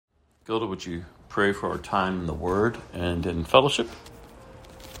Gilda, would you pray for our time in the Word and in fellowship?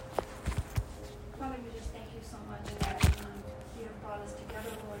 Father, we just thank you so much that you have brought us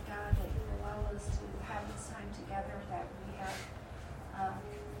together, Lord God, that you allow us to have this time together, that we have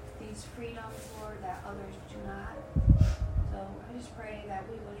these freedoms, Lord, that others do not. So I just pray that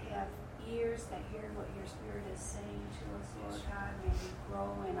we would have ears that hear what your Spirit is saying to us, Lord God. May we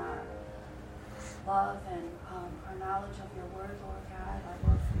grow in our love and our knowledge of your word, Lord God, our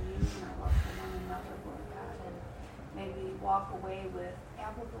love for you and our love for one another, Lord God. And may we walk away with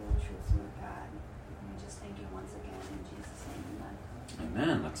applicable truths, Lord God. And we just thank you once again in Jesus' name, amen.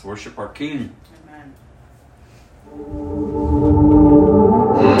 Amen. Let's worship our King. Amen.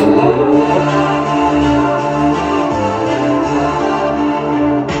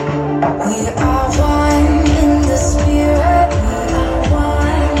 We are one in the Spirit. We are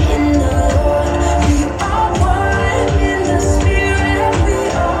one in the Lord. We are one in the Spirit. We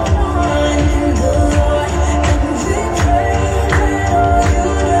are one in the Lord. And we pray that our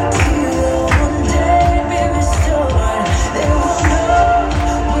unity will one day be restored. They will know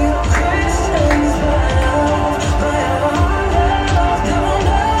we are Christians by love, by our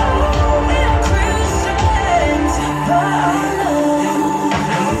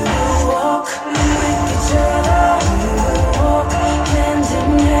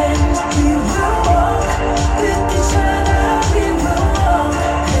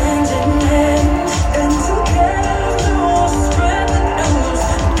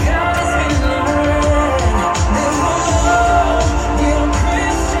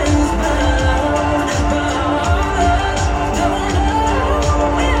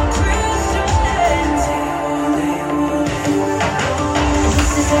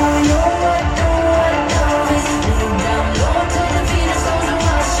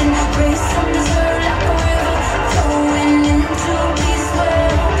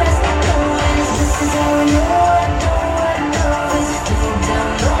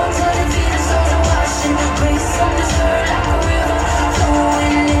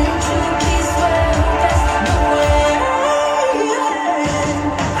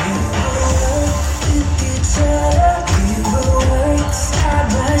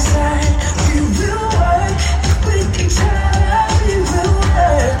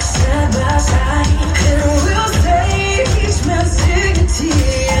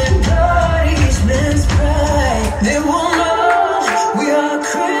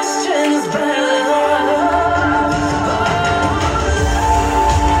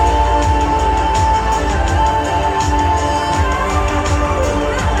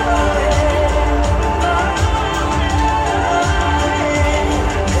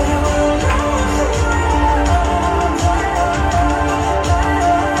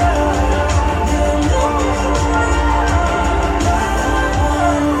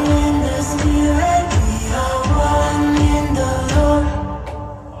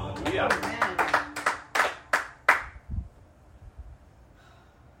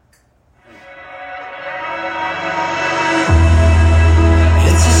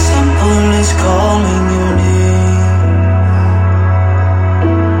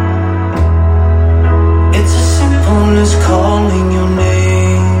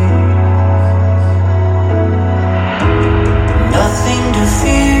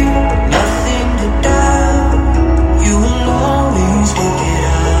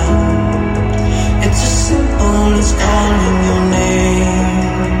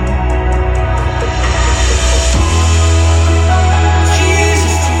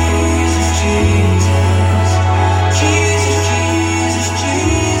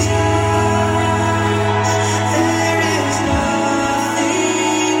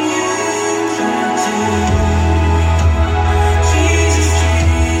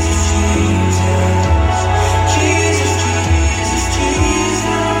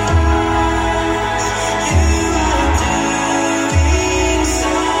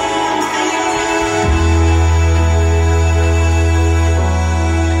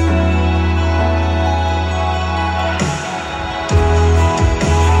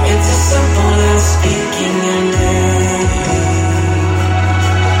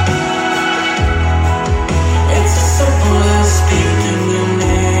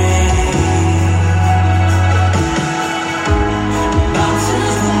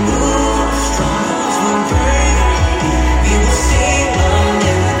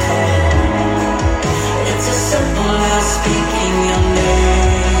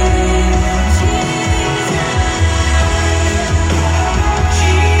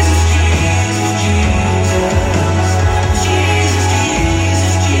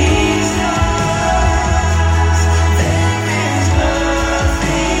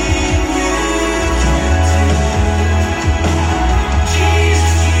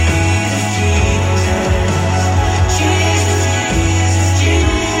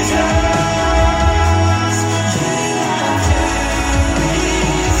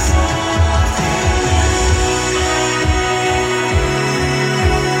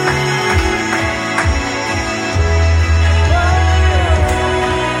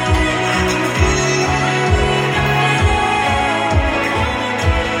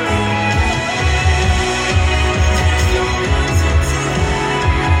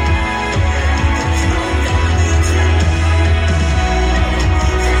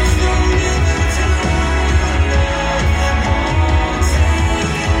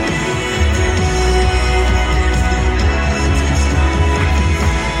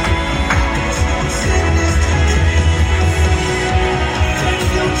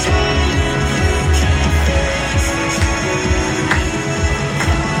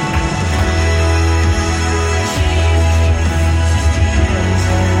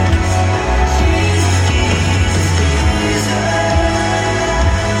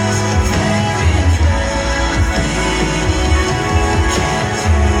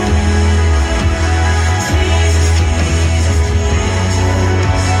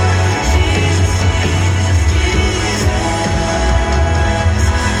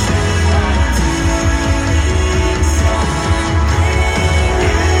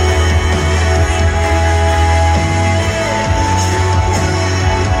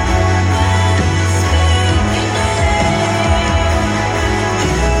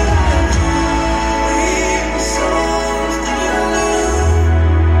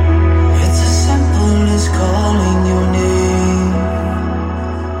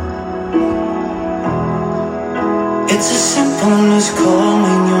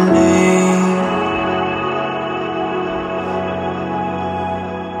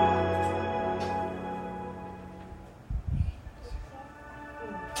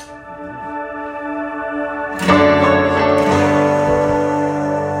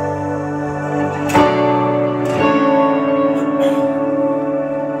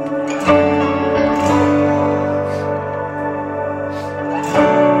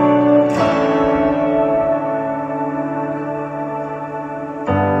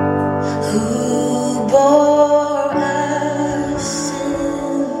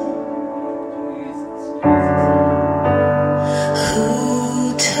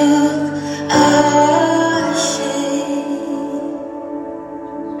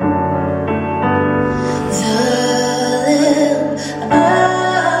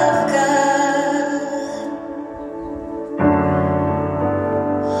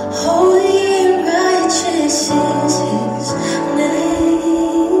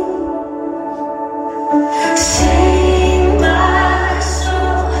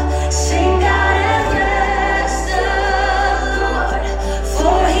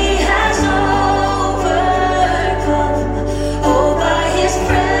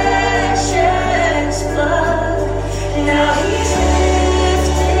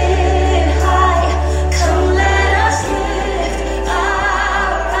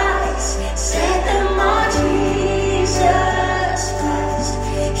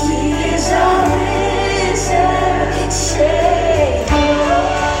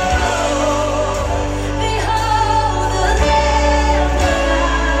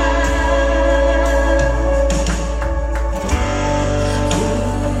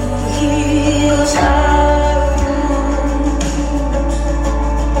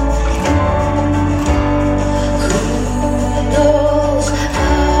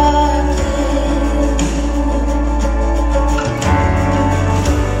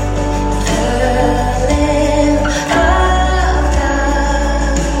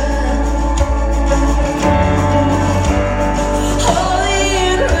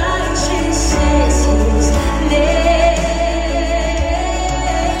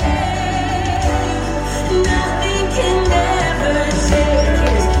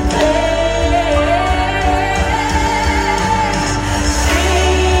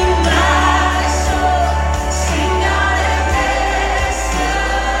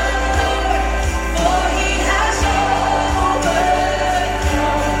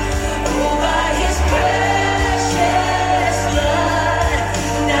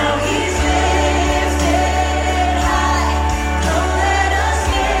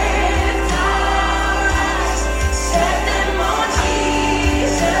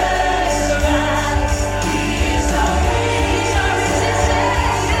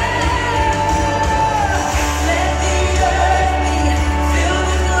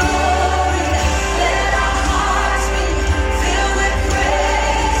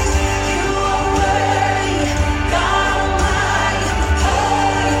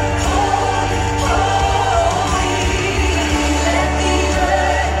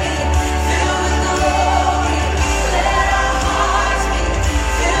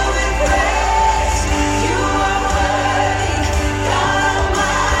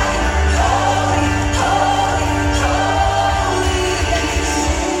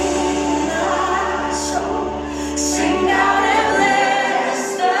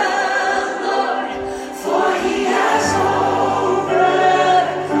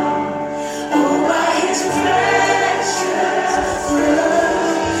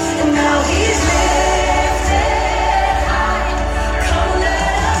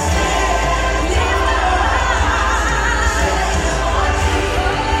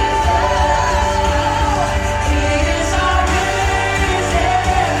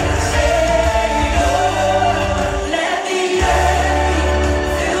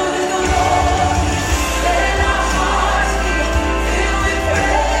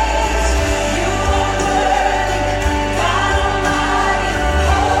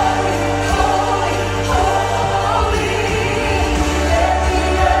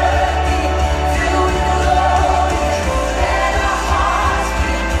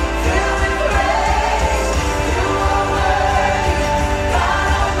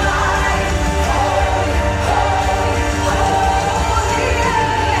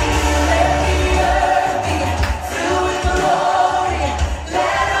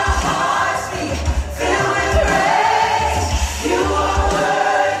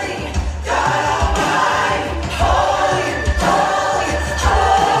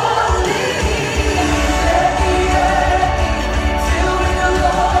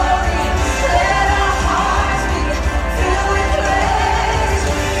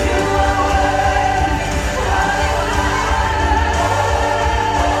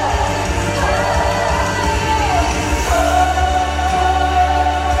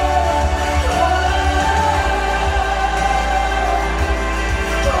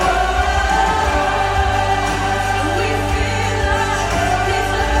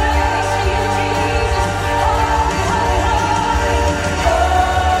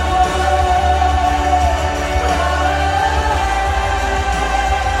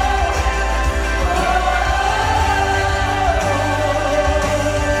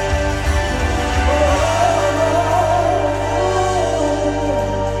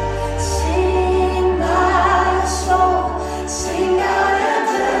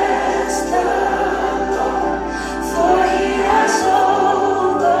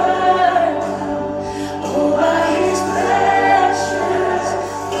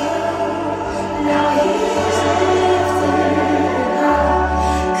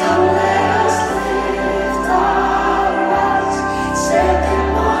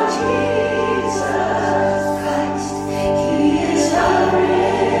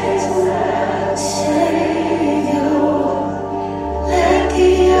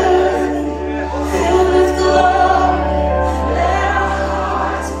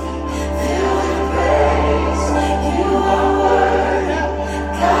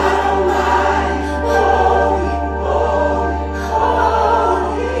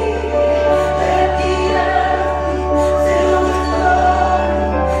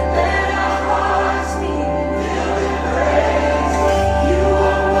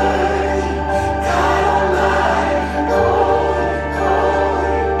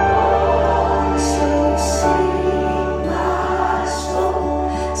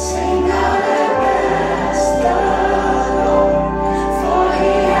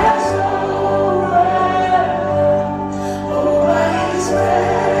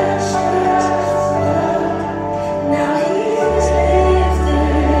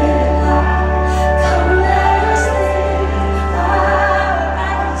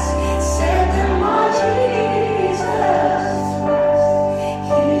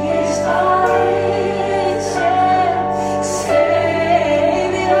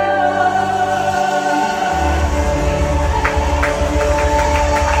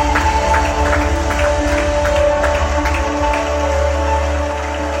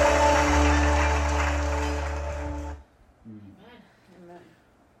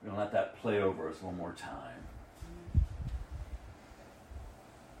We're going to let that play over us one more time.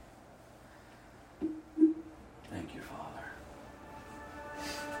 Thank you, Father.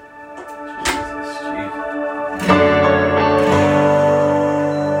 Jesus, Jesus.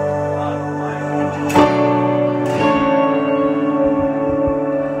 God Almighty.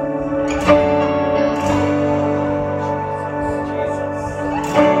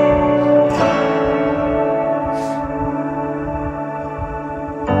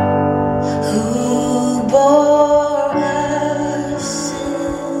 Who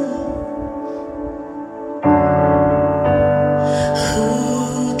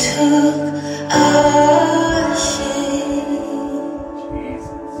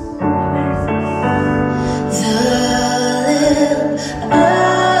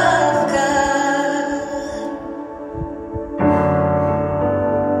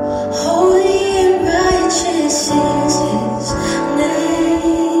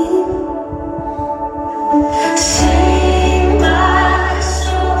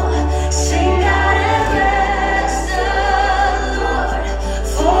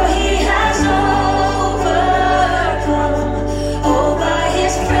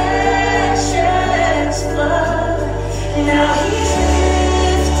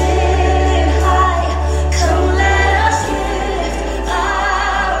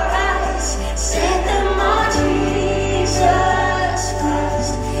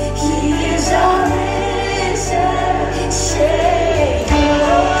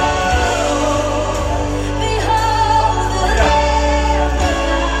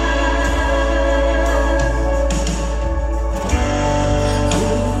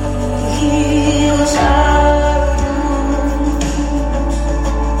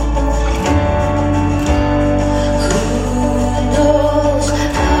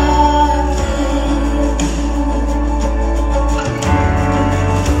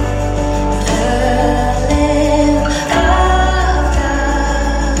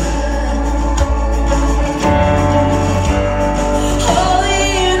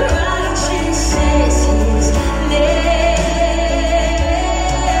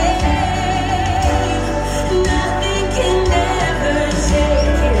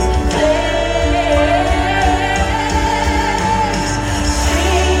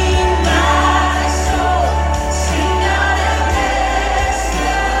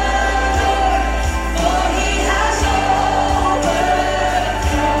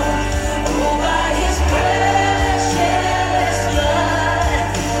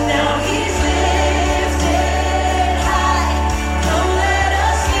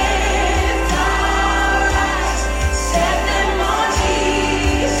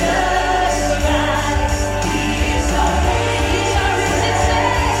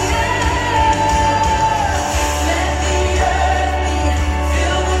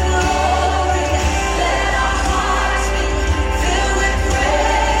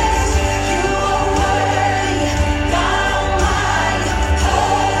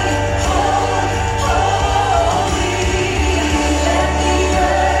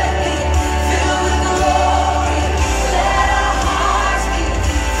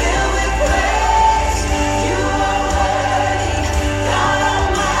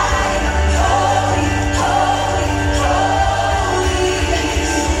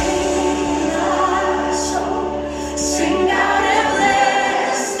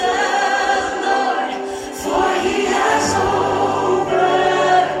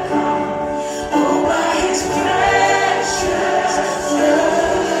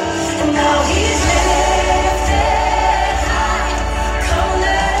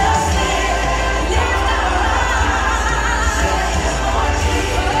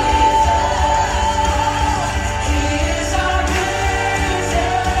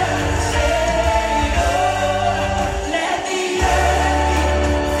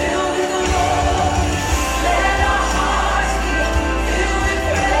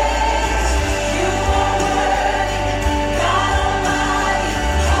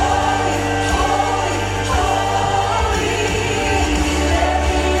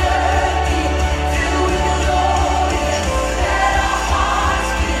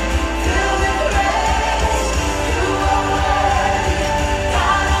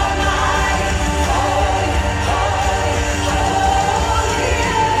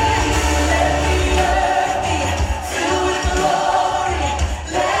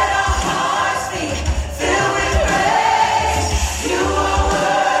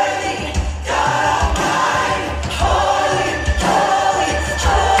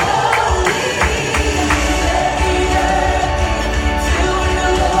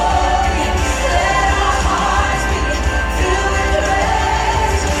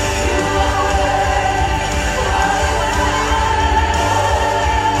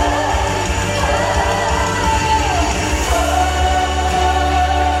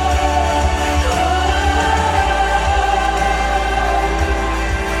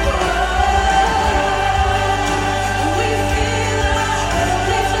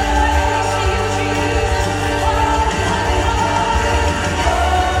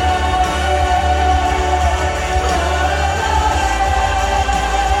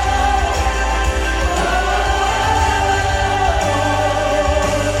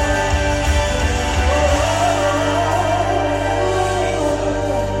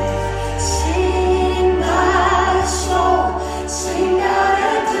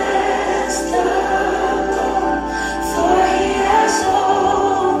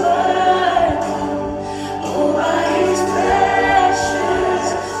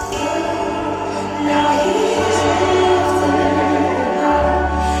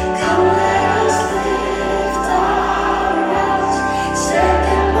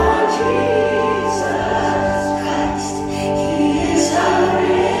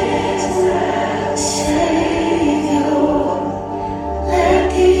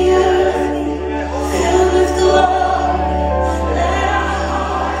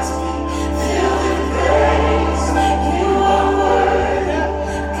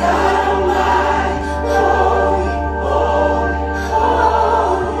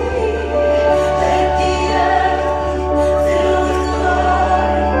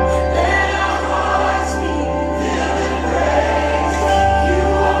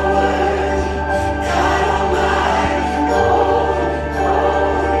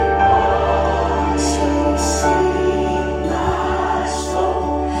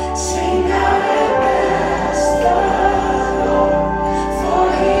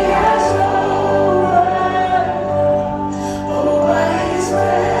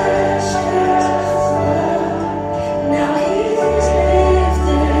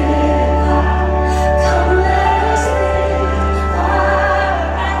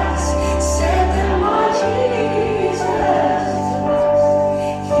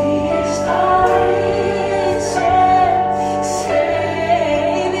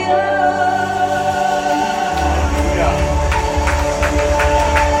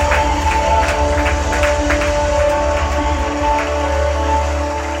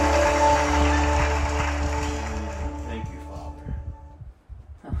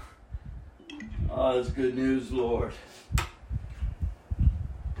that's good news, Lord.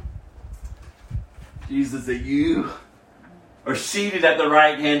 Jesus, that you are seated at the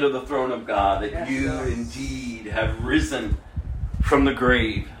right hand of the throne of God, that you indeed have risen from the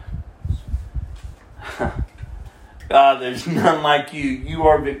grave. God, there's none like you. You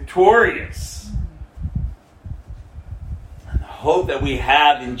are victorious. And the hope that we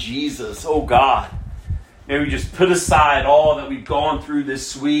have in Jesus, oh God, may we just put aside all that we've gone through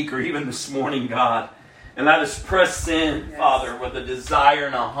this week or even this morning, God, and let us press in, Father, with a desire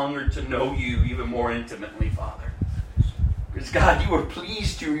and a hunger to know you even more intimately, Father. Because, God, you are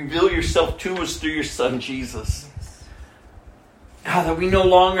pleased to reveal yourself to us through your Son, Jesus. God, that we no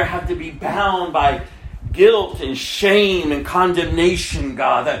longer have to be bound by guilt and shame and condemnation,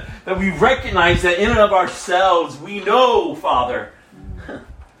 God. That we recognize that in and of ourselves, we know, Father,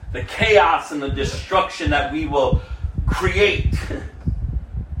 the chaos and the destruction that we will create.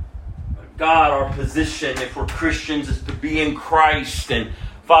 But God, our position, if we're Christians, is to be in Christ. And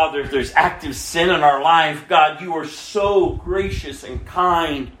Father, if there's active sin in our life, God, you are so gracious and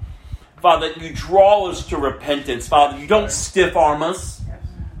kind. Father, that you draw us to repentance. Father, you don't stiff arm us.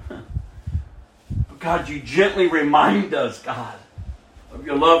 But God, you gently remind us, God, of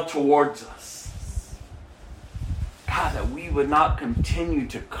your love towards us. God, that we would not continue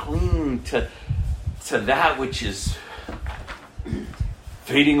to cling to that which is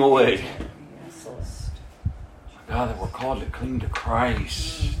fading away. God, that we're called to cling to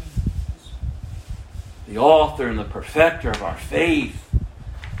Christ, the author and the perfecter of our faith.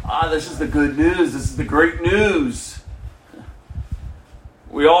 This is the good news. This is the great news.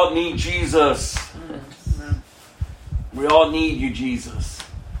 We all need Jesus. We all need you, Jesus.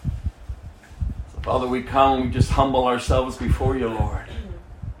 So, Father, we come, we just humble ourselves before you, Lord.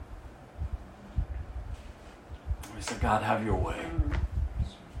 We say, God, have your way.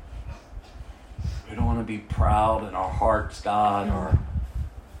 We don't want to be proud in our hearts, God, or,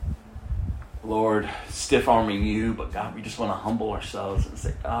 Lord, stiff-arming you, but God, we just want to humble ourselves and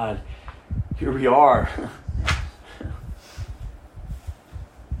say, God, here we are.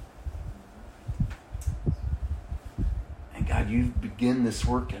 And God, you begin this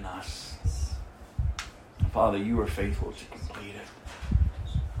work in us. And Father, you are faithful to complete it.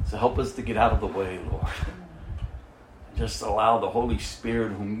 So help us to get out of the way, Lord. Just allow the Holy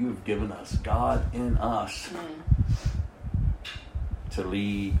Spirit whom you have given us, God in us, to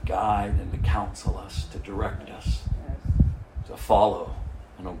lead, guide, and to counsel us, to direct us, to follow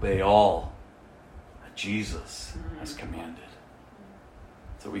and obey all that Jesus has commanded.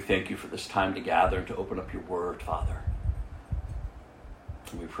 So we thank you for this time to gather and to open up your word, Father.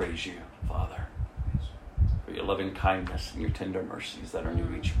 And we praise you, Father, for your loving kindness and your tender mercies that are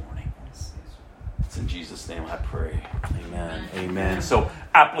new each morning. It's in Jesus' name I pray. Amen. Amen. So,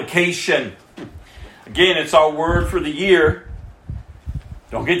 application. Again, it's our word for the year.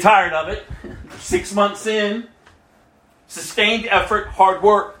 Don't get tired of it. 6 months in. Sustained effort, hard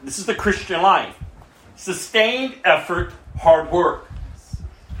work. This is the Christian life. Sustained effort, hard work.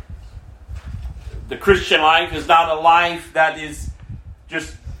 The Christian life is not a life that is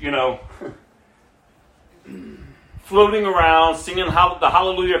just, floating around, singing the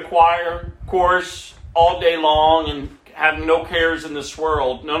Hallelujah choir chorus all day long and having no cares in this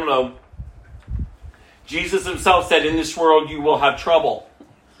world. No. Jesus himself said, in this world you will have trouble.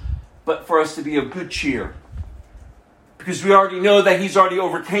 But for us to be of good cheer. Because we already know that he's already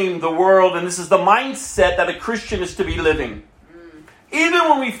overcame the world. And this is the mindset that a Christian is to be living. Even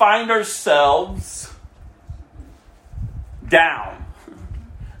when we find ourselves down.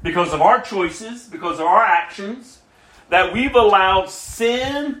 Because of our choices, because of our actions, that we've allowed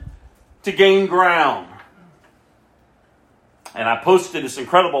sin to gain ground. And I posted this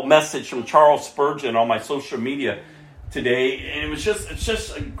incredible message from Charles Spurgeon on my social media today, and it's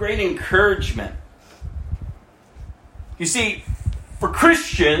just a great encouragement. You see, for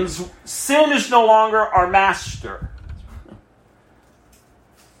Christians, sin is no longer our master.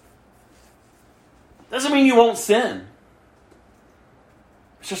 Doesn't mean you won't sin.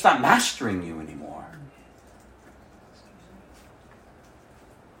 It's just not mastering you anymore.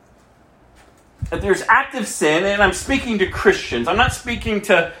 If there's active sin, and I'm speaking to Christians. I'm not speaking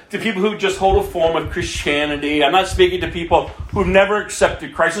to people who just hold a form of Christianity. I'm not speaking to people who've never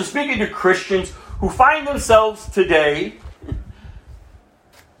accepted Christ. I'm speaking to Christians who find themselves today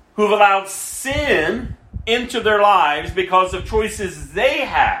who've allowed sin into their lives because of choices they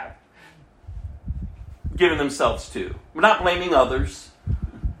have given themselves to. We're not blaming others.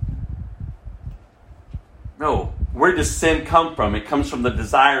 No, where does sin come from? It comes from the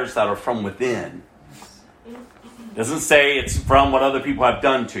desires that are from within. It doesn't say it's from what other people have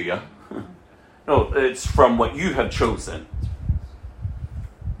done to you. No, it's from what you have chosen.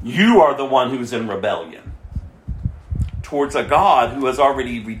 You are the one who's in rebellion towards a God who has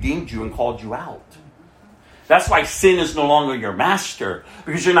already redeemed you and called you out. That's why sin is no longer your master,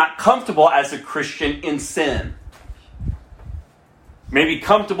 because you're not comfortable as a Christian in sin. Maybe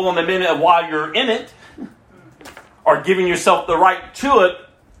comfortable in the minute while you're in it, or giving yourself the right to it,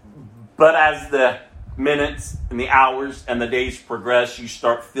 but as the minutes and the hours and the days progress, you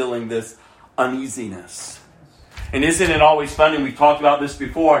start feeling this uneasiness. And isn't it always funny? We've talked about this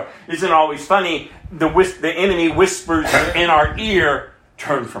before. Isn't it always funny? The enemy whispers in our ear,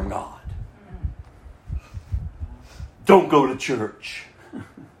 turn from God. Don't go to church.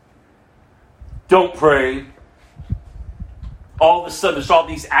 Don't pray. All of a sudden, there's all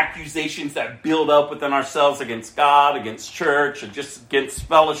these accusations that build up within ourselves against God, against church, and just against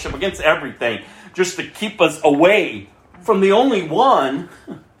fellowship, against everything, just to keep us away from the only one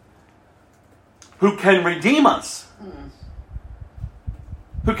who can redeem us,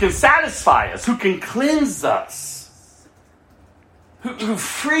 who can satisfy us, who can cleanse us, who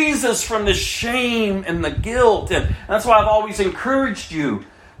frees us from the shame and the guilt. And that's why I've always encouraged you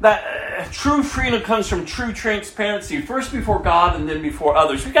that true freedom comes from true transparency, first before God and then before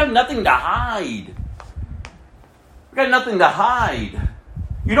others. We've got nothing to hide. We've got nothing to hide.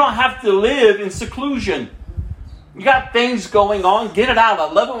 You don't have to live in seclusion. You got things going on, get it out.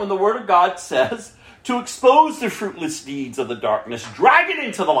 I love it when the Word of God says to expose the fruitless deeds of the darkness, drag it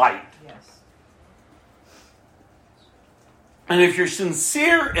into the light. Yes. And if you're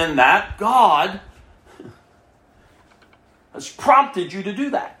sincere in that, God has prompted you to do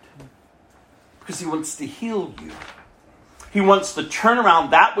that. Because He wants to heal you. He wants to turn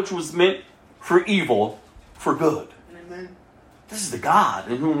around that which was meant for evil for good. Amen. This is the God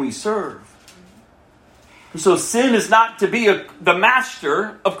in whom we serve. And so sin is not to be the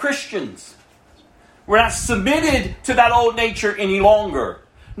master of Christians. We're not submitted to that old nature any longer.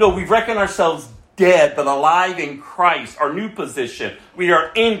 No, we reckon ourselves dead but alive in Christ. Our new position. We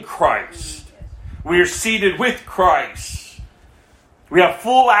are in Christ. We are seated with Christ. We have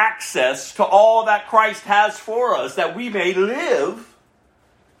full access to all that Christ has for us, that we may live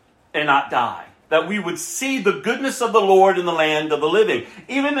and not die. That we would see the goodness of the Lord in the land of the living.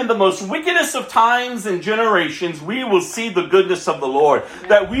 Even in the most wickedest of times and generations, we will see the goodness of the Lord. Amen.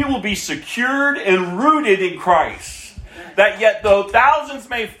 That we will be secured and rooted in Christ. Amen. That yet though thousands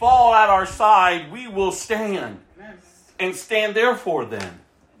may fall at our side, we will stand. Amen. And stand therefore then. And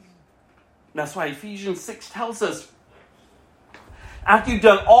that's why Ephesians 6 tells us, after you've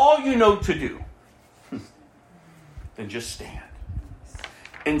done all you know to do, then just stand.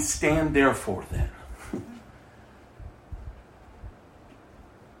 And stand therefore then.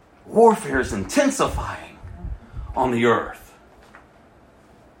 Warfare is intensifying on the earth.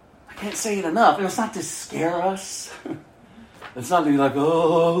 I can't say it enough. And it's not to scare us. It's not to be like,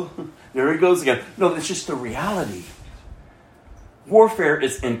 oh, there he goes again. No, it's just the reality. Warfare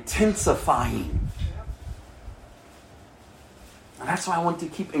is intensifying. And that's why I want to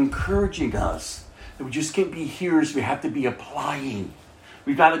keep encouraging us. That we just can't be hearers. We have to be applying.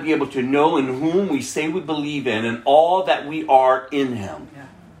 We've got to be able to know in whom we say we believe in and all that we are in Him. Yeah.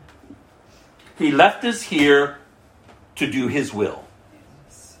 He left us here to do His will.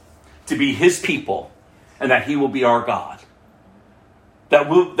 To be His people. And that He will be our God. That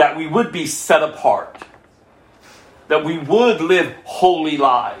we would be set apart. That we would live holy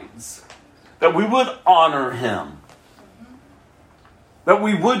lives. That we would honor Him. That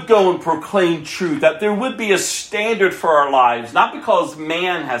we would go and proclaim truth. That there would be a standard for our lives. Not because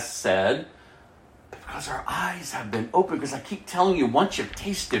man has said, but because our eyes have been opened. Because I keep telling you, once you've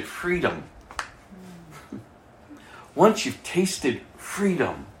tasted freedom, once you've tasted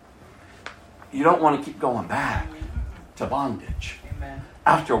freedom, you don't want to keep going back to bondage. Amen.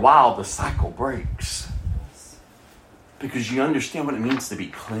 After a while, the cycle breaks. Because you understand what it means to be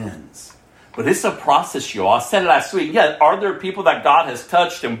cleansed. But it's a process, y'all. I said it last week. Yeah, are there people that God has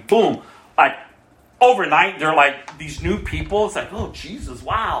touched and boom, like overnight, they're like these new people? It's like, oh, Jesus,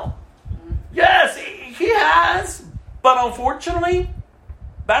 wow. Yes, He has. But unfortunately,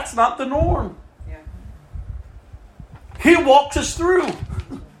 that's not the norm. Yeah. He walks us through.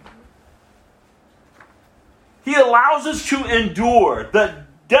 He allows us to endure the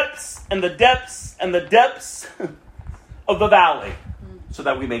depths and the depths and the depths of the valley so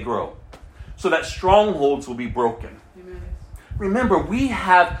that we may grow. So that strongholds will be broken. Amen. Remember, we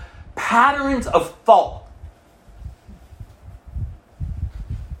have patterns of thought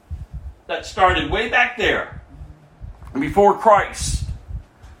that started way back there before Christ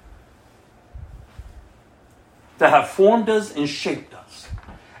that have formed us and shaped us.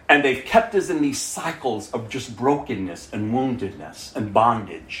 And they've kept us in these cycles of just brokenness and woundedness and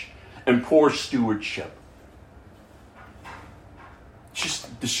bondage and poor stewardship.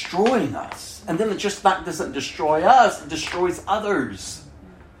 Just destroying us. And then it just doesn't destroy us, it destroys others.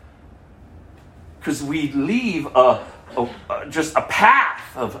 Because we leave just a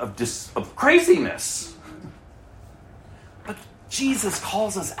path of craziness. But Jesus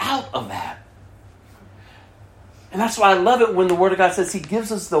calls us out of that. And that's why I love it when the Word of God says He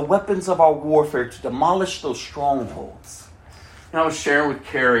gives us the weapons of our warfare to demolish those strongholds. And I was sharing with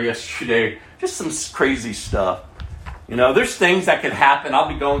Carrie yesterday just some crazy stuff. There's things that could happen. I'll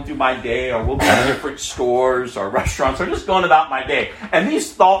be going through my day, or we'll be in different stores or restaurants, or just going about my day. And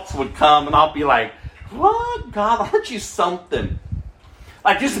these thoughts would come, and I'll be like, what? God, aren't you something?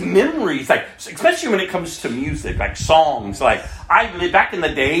 Like just memories, like especially when it comes to music, like songs. Like back in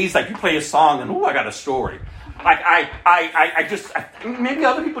the days, like you play a song, and I got a story. Like I just maybe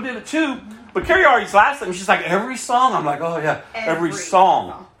other people did it too. But Carrie always laughs at me. She's like, every song? I'm like, oh yeah, every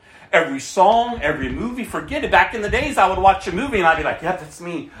song. Every song, every movie, forget it. Back in the days, I would watch a movie and I'd be like, yep, that's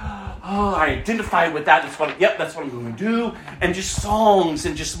me. Oh, I identify with that. That's what I'm going to do. And just songs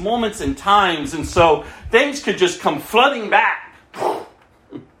and just moments and times. And so things could just come flooding back.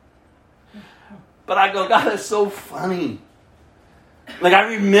 But I go, God, that's so funny. Like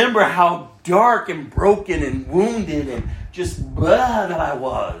I remember how dark and broken and wounded and just blah that I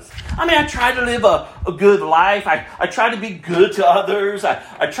was. I mean, I tried to live a good life. I tried to be good to others.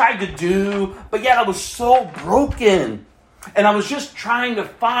 I tried to do, but yet I was so broken. And I was just trying to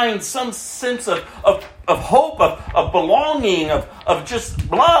find some sense of hope, of belonging, of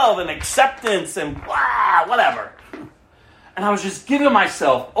just love and acceptance and blah, whatever. And I was just giving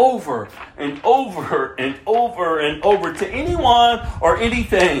myself over and over and over and over to anyone or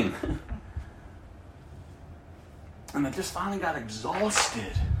anything. And I just finally got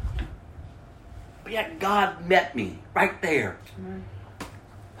exhausted. But yet God met me right there.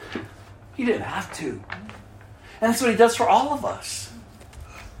 He didn't have to. And that's what He does for all of us.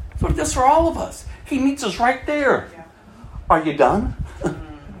 That's what He does for all of us. He meets us right there. Yeah. Are you done?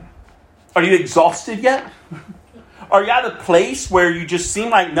 Are you exhausted yet? Are you at a place where you just seem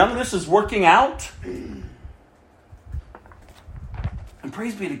like none of this is working out? And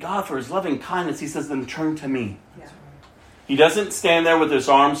praise be to God for His loving kindness. He says, then turn to me. Yeah. He doesn't stand there with His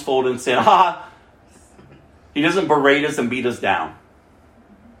arms folded and say, He doesn't berate us and beat us down.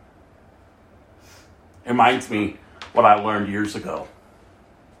 It reminds me what I learned years ago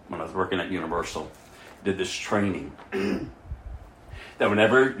when I was working at Universal. I did this training. That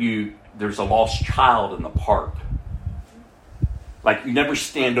whenever there's a lost child in the park, like you never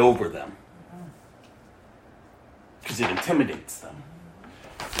stand over them. Because it intimidates them.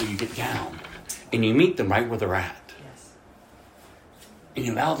 So you get down and you meet them right where they're at. Yes. And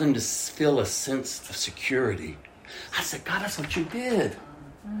you allow them to feel a sense of security. I said, God, that's what you did.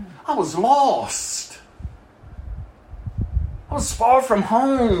 I was lost. I was far from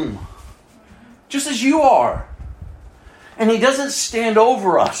home. Just as you are. And He doesn't stand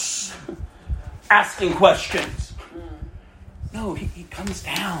over us asking questions. No, he comes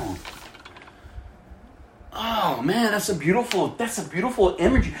down. Oh man, that's a beautiful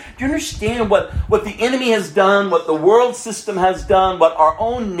image. Do you understand what the enemy has done, what the world system has done, what our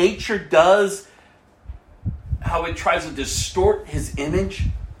own nature does, how it tries to distort His image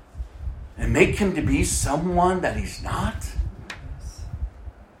and make Him to be someone that He's not?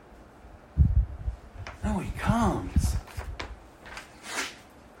 No, He comes.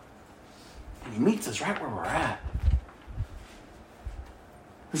 And He meets us right where we're at.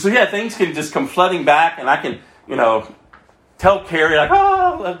 So yeah, things can just come flooding back, and I can, tell Carrie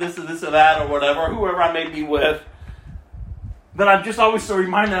like, this and this and that, or whatever, whoever I may be with. But I'm just always so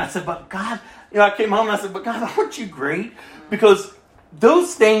reminded. I said, but God, I came home and I said, but God, aren't you great? Because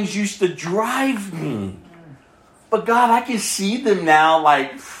those things used to drive me. But God, I can see them now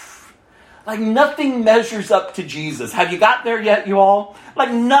like nothing measures up to Jesus. Have you got there yet, you all?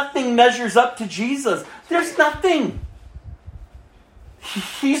 Like nothing measures up to Jesus. There's nothing.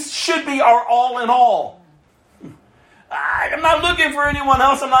 He should be our all in all. I'm not looking for anyone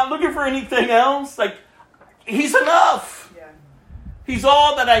else. I'm not looking for anything else. Like, He's enough. Yeah. He's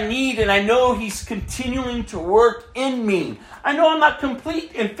all that I need, and I know He's continuing to work in me. I know I'm not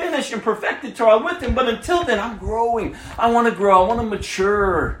complete and finished and perfected till I'm with Him, but until then, I'm growing. I want to grow. I want to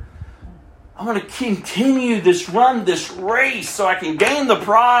mature. I want to continue this race, so I can gain the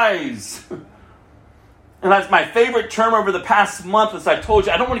prize. And that's my favorite term over the past month, as I told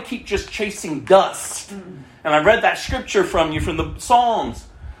you. I don't want to keep just chasing dust. And I read that scripture from you from the Psalms,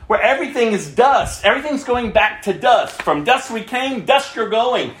 where everything is dust. Everything's going back to dust. From dust we came, dust you're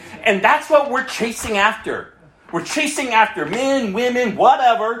going. And that's what we're chasing after. We're chasing after men, women,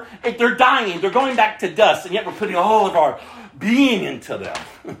 whatever. If they're dying, they're going back to dust. And yet we're putting all of our being into them.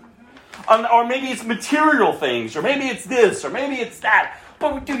 Or maybe it's material things. Or maybe it's this. Or maybe it's that.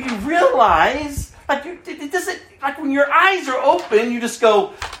 But do you realize, like when your eyes are open, you just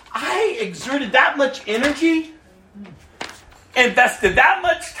go, I exerted that much energy, invested that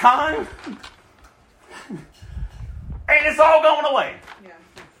much time, and it's all going away. Yeah.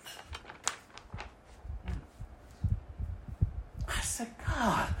 I said,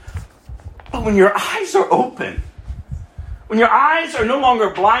 God, but when your eyes are open, when your eyes are no longer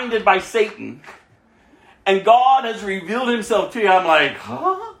blinded by Satan, and God has revealed himself to you, I'm like,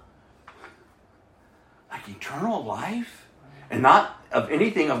 huh? Like eternal life? And not of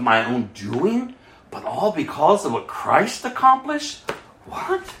anything of my own doing, but all because of what Christ accomplished?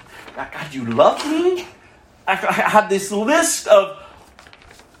 What? God, you love me? I have this list of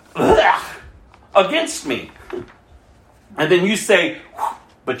against me. And then you say,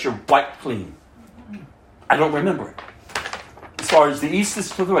 but you're wiped clean. I don't remember it. As far as the east is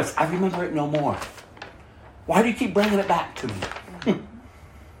to the west, I remember it no more. Why do you keep bringing it back to me?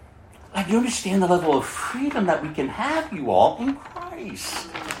 Like, you understand the level of freedom that we can have, you all, in Christ.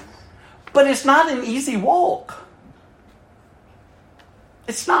 But it's not an easy walk.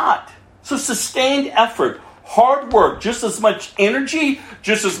 It's not. So sustained effort, hard work, just as much energy,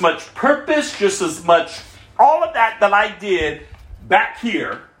 just as much purpose, just as much, all of that I did back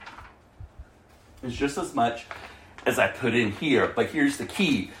here is just as much as I put in here. But here's the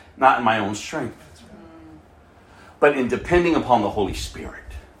key, not in my own strength, but in depending upon the Holy Spirit.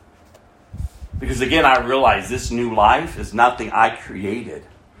 Because again, I realize this new life is nothing I created.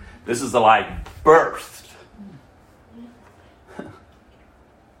 This is a life birthed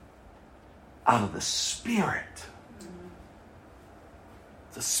out of the Spirit.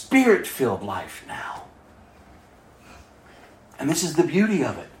 It's a Spirit-filled life now. And this is the beauty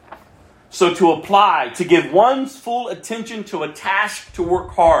of it. So to apply, to give one's full attention to a task, to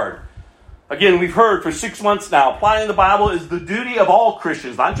work hard. Again, we've heard for 6 months now, applying the Bible is the duty of all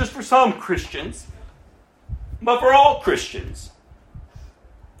Christians, not just for some Christians, but for all Christians.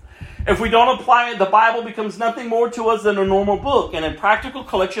 If we don't apply it, the Bible becomes nothing more to us than a normal book and a practical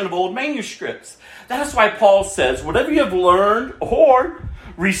collection of old manuscripts. That is why Paul says, whatever you have learned or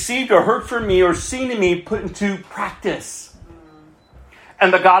received or heard from me or seen in me, put into practice.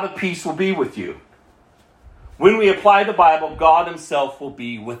 And the God of peace will be with you. When we apply the Bible, God himself will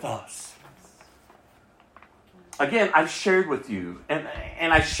be with us. Again, I've shared with you, and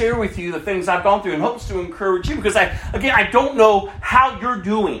I share with you the things I've gone through in hopes to encourage you, because I don't know how you're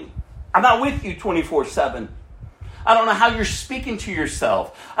doing. I'm not with you 24/7. I don't know how you're speaking to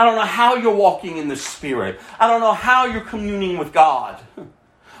yourself. I don't know how you're walking in the Spirit. I don't know how you're communing with God.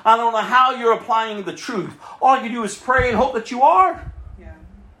 I don't know how you're applying the truth. All you do is pray and hope that you are. Yeah.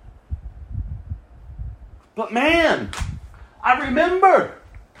 But man, I remember.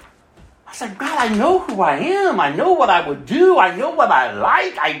 I said, God, I know who I am. I know what I would do. I know what I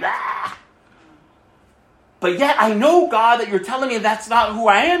like. But yet I know, God, that you're telling me that's not who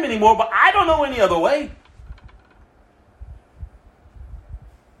I am anymore, but I don't know any other way.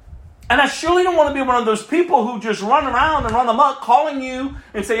 And I surely don't want to be one of those people who just run around and run amok calling you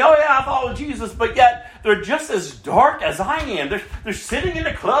and say, oh yeah, I follow Jesus, but yet they're just as dark as I am. They're sitting in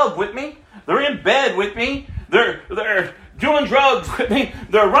a club with me. They're in bed with me. They're doing drugs with me.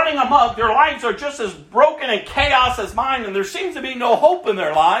 They're running amok. Their lives are just as broken and chaos as mine, and there seems to be no hope in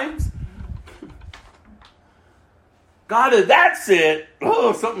their lives. God, if that's it,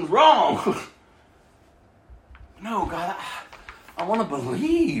 something's wrong. No, God, I want to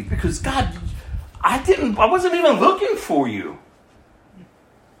believe, because God, I wasn't even looking for you.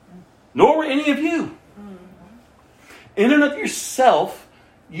 Nor were any of you. In and of yourself,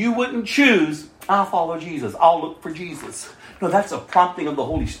 you wouldn't choose, I'll follow Jesus. I'll look for Jesus. No, that's a prompting of the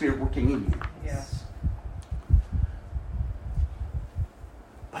Holy Spirit working in you. Yes.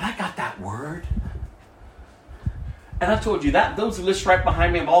 But I got that word. And I told you that those lists right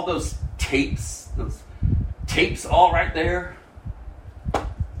behind me of all those tapes all right there.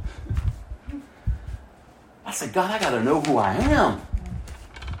 I said, God, I got to know who I am.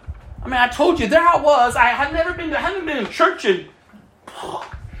 I mean, I told you, there I was. I hadn't been in church as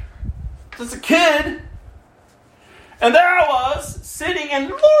a kid. And there I was, sitting, and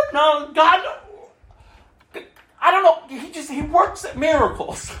Lord, no, God, I don't know, he works at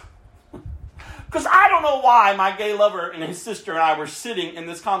miracles. Because I don't know why my gay lover and his sister and I were sitting in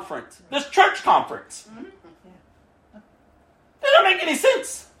this conference, this church conference. It didn't make any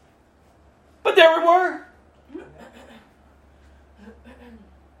sense.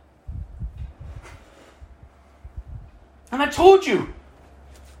 And I told you,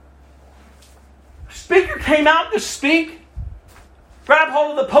 the speaker came out to speak, grabbed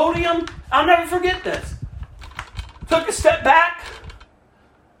hold of the podium. I'll never forget this. Took a step back,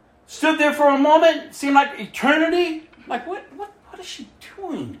 stood there for a moment, seemed like eternity. Like, what is she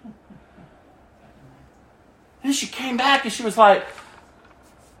doing? And she came back and she was like,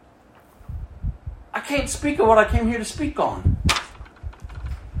 I can't speak of what I came here to speak on.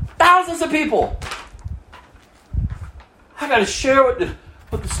 Thousands of people. I got to share what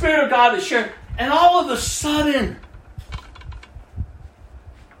the Spirit of God is sharing. And all of a sudden,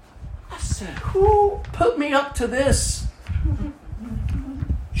 I said, who put me up to this?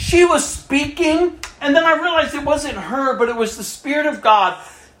 She was speaking, and then I realized it wasn't her, but it was the Spirit of God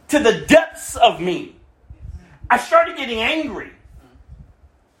to the depths of me. I started getting angry.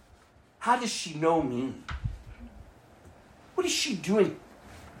 How does she know me? What is she doing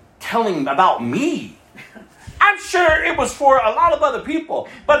telling about me? I'm sure it was for a lot of other people.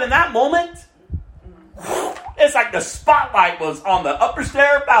 But in that moment, it's like the spotlight was on the upper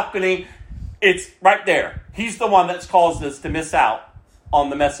stair balcony. It's right there. He's the one that's caused us to miss out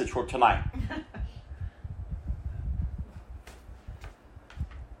on the message for tonight.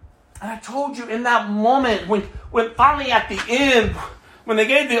 And I told you in that moment, when finally at the end, when they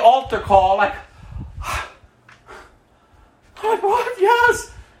gave the altar call, I'm like, what? Yes.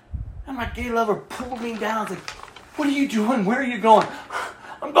 And my gay lover pulled me down. I was like, what are you doing? Where are you going?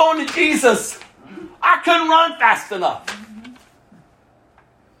 I'm going to Jesus. I couldn't run fast enough.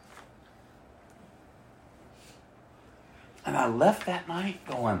 And I left that night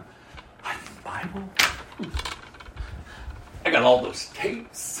going, I need the Bible. I got all those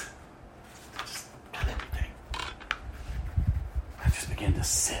tapes. Just got everything. I just began to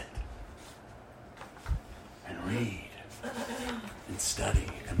sit and read and study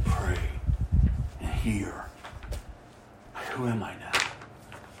and pray and hear. Who am I now?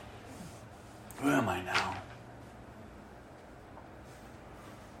 Who am I now?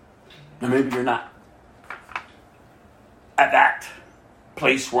 Now maybe you're not at that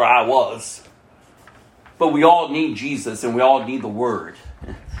place where I was. But we all need Jesus, and we all need the Word.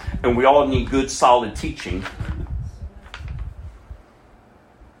 And we all need good, solid teaching.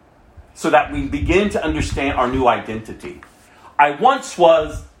 So that we begin to understand our new identity. I once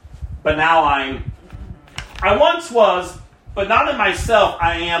was, but now I'm. I once was, but not in myself.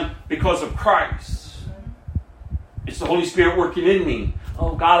 I am because of Christ. It's the Holy Spirit working in me.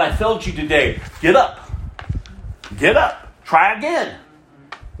 Oh God, I failed you today. Get up. Get up. Try again.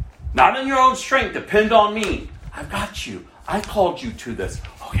 Not in your own strength. Depend on me. I've got you. I called you to this.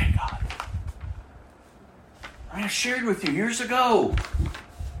 Okay, God. I shared with you years ago.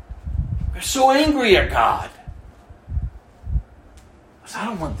 We're so angry at God. I said, I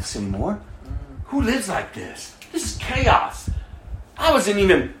don't want this anymore. Who lives like this? This is chaos. I wasn't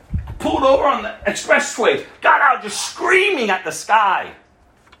even pulled over on the expressway. Got out just screaming at the sky.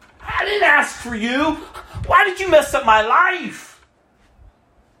 I didn't ask for you. Why did you mess up my life?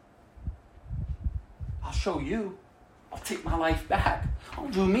 I'll show you. I'll take my life back. I'll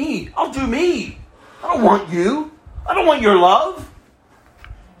do me. I'll do me. I don't want you. I don't want your love.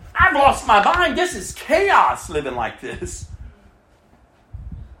 I've lost my mind. This is chaos living like this.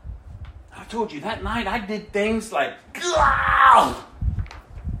 I told you that night I did things like, I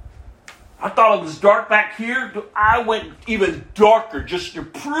thought it was dark back here. I went even darker just to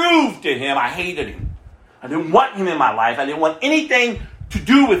prove to him I hated him. I didn't want him in my life. I didn't want anything to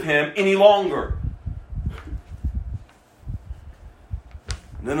do with him any longer.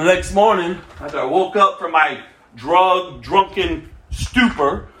 And then the next morning, after I woke up from my drunken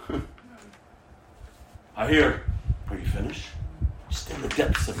stupor, I hear, are you finished? Just in the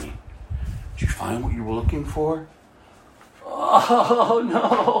depths of me. Did you find what you were looking for? Oh,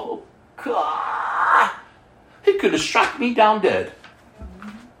 no. God. He could have struck me down dead.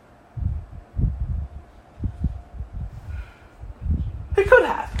 He could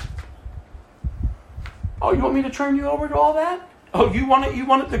have. Oh, you want me to turn you over to all that? Oh, you want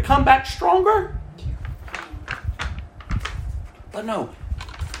it to come back stronger? But no.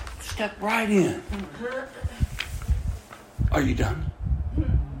 Step right in. Are you done?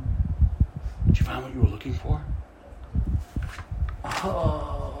 Did you find what you were looking for?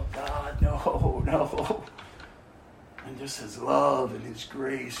 Oh, God, no. And just His love and His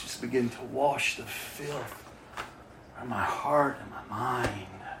grace just begin to wash the filth from my heart and my mind.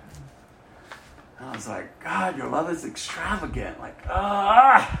 And I was like, God, your love is extravagant. Like,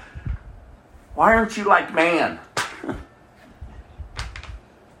 why aren't you like man?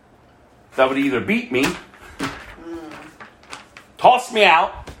 That would either beat me, toss me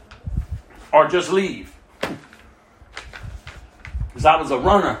out, or just leave. Because I was a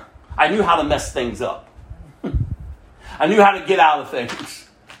runner. I knew how to mess things up. I knew how to get out of things.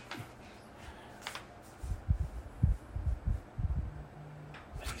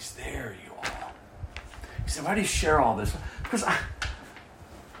 But he's there, you all. He said, why do you share all this? Because I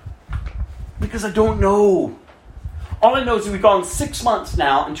don't know. All I know is we've gone 6 months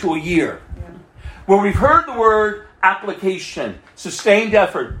now into a year where we've heard the word application, sustained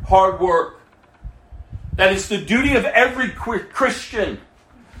effort, hard work. That is the duty of every Christian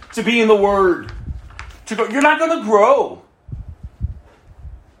to be in the Word. To go. You're not going to grow.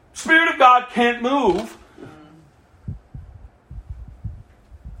 Spirit of God can't move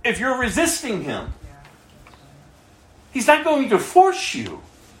if you're resisting Him. He's not going to force you.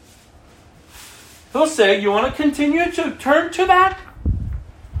 He'll say, you want to continue to turn to that?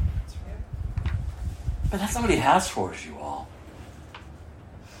 But that's not what He has for us, you all.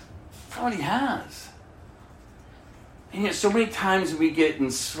 That's not what He has. And yet so many times we get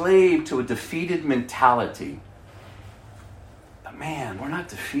enslaved to a defeated mentality. But man, we're not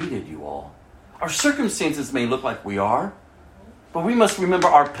defeated, you all. Our circumstances may look like we are, but we must remember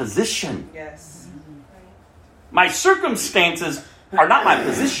our position. Yes. My circumstances are not my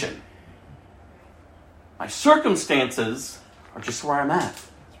position. My circumstances are just where I'm at.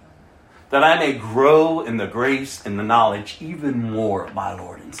 That I may grow in the grace and the knowledge even more of my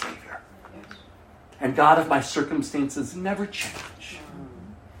Lord and Savior. And God, if my circumstances never change,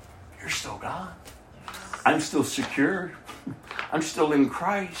 you're still God. I'm still secure. I'm still in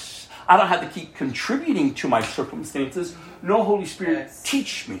Christ. I don't have to keep contributing to my circumstances. No, Holy Spirit,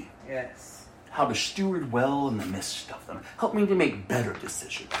 teach me how to steward well in the midst of them. Help me to make better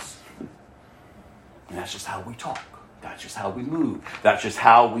decisions. And that's just how we talk. That's just how we move. That's just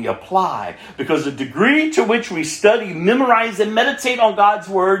how we apply. Because the degree to which we study, memorize, and meditate on God's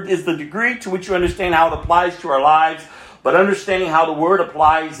Word is the degree to which we understand how it applies to our lives. But understanding how the Word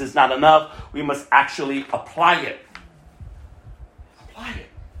applies is not enough. We must actually apply it. Apply it.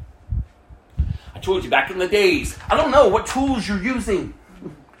 I told you back in the days, I don't know what tools you're using.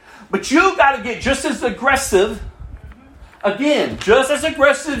 But you got to get just as aggressive. Again, just as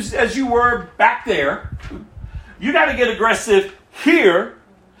aggressive as you were back there. You got to get aggressive here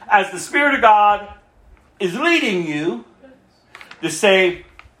as the Spirit of God is leading you to say,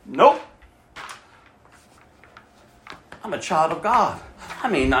 nope, I'm a child of God. I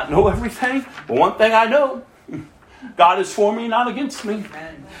may not know everything, but one thing I know, God is for me, not against me.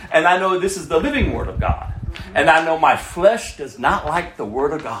 And I know this is the living Word of God. And I know my flesh does not like the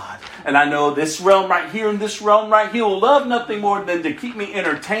Word of God. And I know this realm right here and this realm right here will love nothing more than to keep me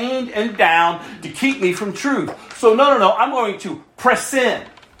entertained and down, to keep me from truth. So no, I'm going to press in.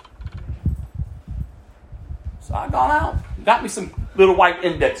 So I got out, got me some little white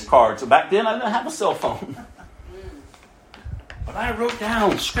index cards. So back then I didn't have a cell phone. But I wrote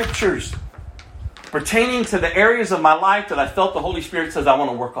down scriptures pertaining to the areas of my life that I felt the Holy Spirit says, I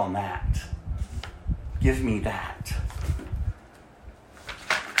want to work on that. Give me that.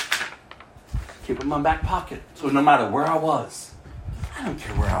 Keep it in my back pocket. So no matter where I was, I don't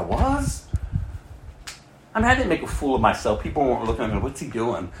care where I was. I mean, I didn't make a fool of myself. People weren't looking at me, what's he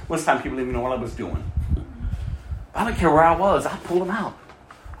doing? Most time people didn't even know what I was doing. I don't care where I was. I pulled them out.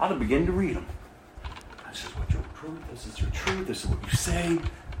 I'd begin to read them. This is what your truth. This is your truth. This is what you say.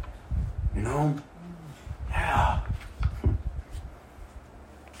 You know? Yeah.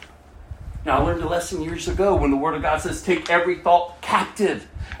 Now, I learned a lesson years ago when the Word of God says, take every thought captive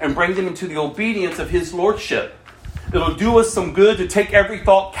and bring them into the obedience of His Lordship. It'll do us some good to take every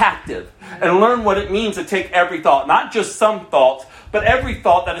thought captive and learn what it means to take every thought. Not just some thoughts, but every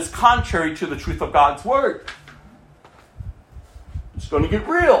thought that is contrary to the truth of God's Word. It's going to get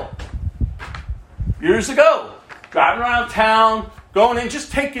real. Years ago, driving around town, going in,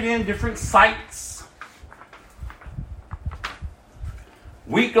 just taking in different sights.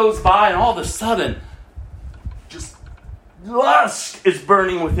 Week goes by and all of a sudden, just lust is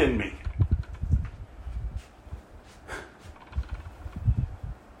burning within me.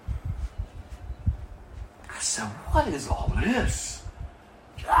 I said, what is all this?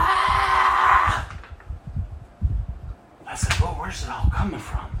 I said, well, where's it all coming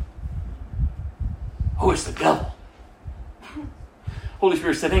from? Oh, it's the devil. Holy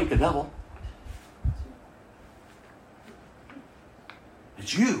Spirit said, it ain't the devil.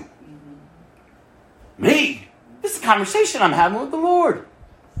 It's you. Me. This is a conversation I'm having with the Lord.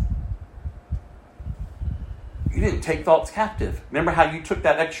 You didn't take thoughts captive. Remember how you took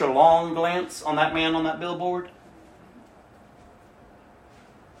that extra long glance on that man on that billboard?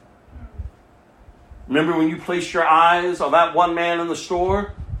 Remember when you placed your eyes on that one man in the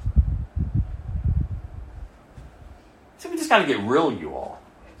store? So we just got to get real, you all.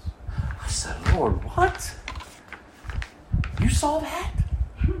 I said, Lord, what? You saw that?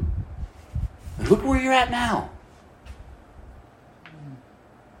 And look where you're at now.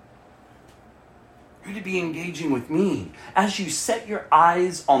 You're to be engaging with me. As you set your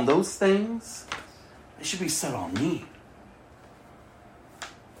eyes on those things, they should be set on me.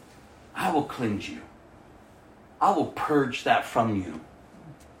 I will cleanse you. I will purge that from you.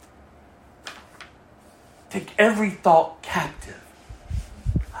 Take every thought captive.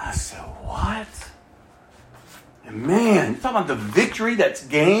 I said, what? And man, you're talking about the victory that's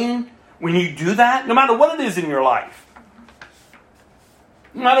gained when you do that, no matter what it is in your life.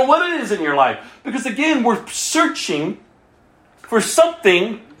 No matter what it is in your life. Because again, we're searching for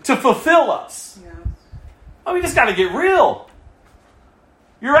something to fulfill us. Yeah. Oh, we just got to get real.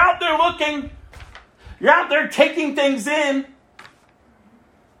 You're out there looking. You're out there taking things in.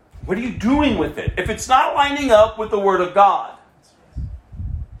 What are you doing with it? If it's not lining up with the Word of God,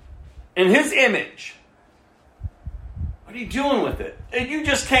 in His image, what are you doing with it? And you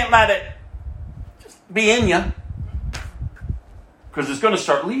just can't let it just be in you. Because it's going to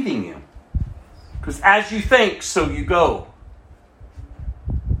start leading you. Because as you think, so you go.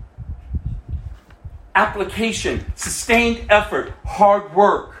 Application, sustained effort, hard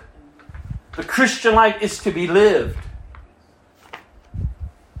work. The Christian life is to be lived.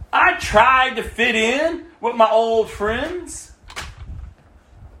 I tried to fit in with my old friends.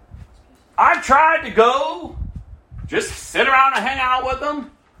 I tried to go, just sit around and hang out with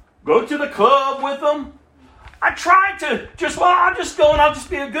them, go to the club with them. I tried to I'll just go and I'll just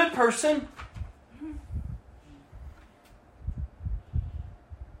be a good person.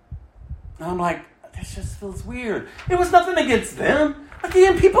 And I'm like, this just feels weird. It was nothing against them.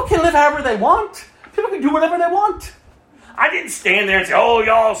 Again, people can live however they want. People can do whatever they want. I didn't stand there and say, oh,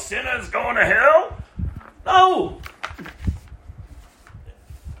 y'all sinners going to hell. No.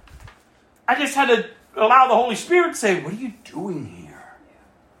 I just had to allow the Holy Spirit to say, what are you doing here?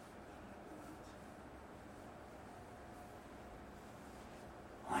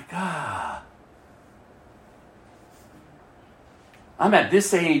 Like, I'm at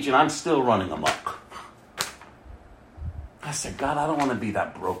this age and I'm still running amok. I said, God, I don't want to be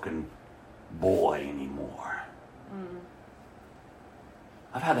that broken boy anymore.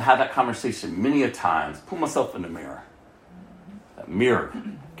 I've had to have that conversation many a times. Put myself in the mirror. That mirror.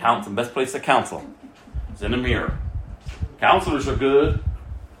 The best place to counsel is in the mirror. Counselors are good.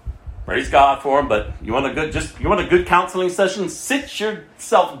 Praise God for them. But you want a good counseling session? Sit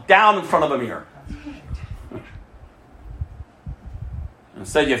yourself down in front of a mirror. And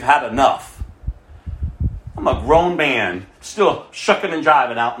say you've had enough. I'm a grown man, still shucking and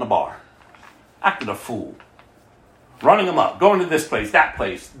jiving out in the bar. Acting a fool. Running them up, going to this place,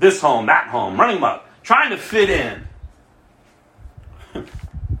 this home, that home, running them up, trying to fit in.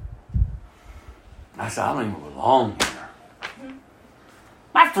 I said, I don't even belong here.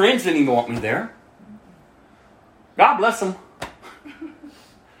 My friends didn't even want me there. God bless them.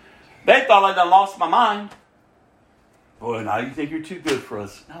 They thought I done lost my mind. Boy, now you think you're too good for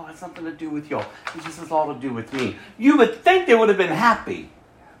us. No, it has nothing to do with y'all. It just has all to do with me. You would think they would have been happy.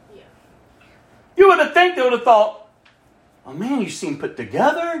 You would have think they would have thought, oh man, you seem put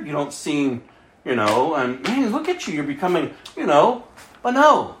together. You don't seem, and man, look at you. You're becoming, But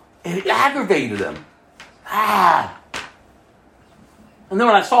no, it aggravated them. And then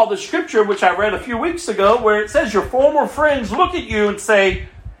when I saw the scripture, which I read a few weeks ago, where it says your former friends look at you and say,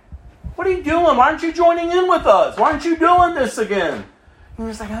 what are you doing? Why aren't you joining in with us? Why aren't you doing this again? And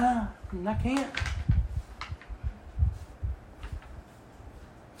he's like, I can't.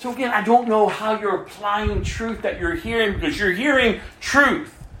 So again, I don't know how you're applying truth that you're hearing, because you're hearing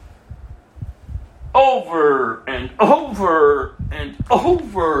truth over and over and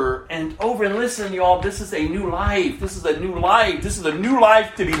over and over. And listen, y'all, this is a new life. This is a new life. This is a new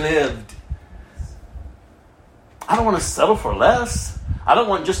life to be lived. I don't want to settle for less. I don't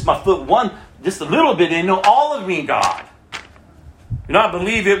want just my foot just a little bit in. No, all of me, God. I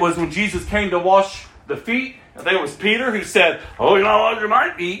believe it was when Jesus came to wash the feet. I think it was Peter who said, oh, you're not washing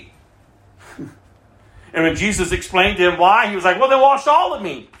my feet. And when Jesus explained to him why, he was like, well, then wash all of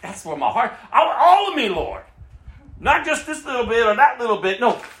me. That's where my heart, all of me, Lord. Not just this little bit or that little bit.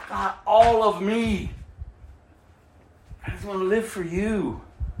 No, God, all of me. I just want to live for you.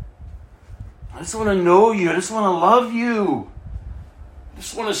 I just want to know you. I just want to love you. I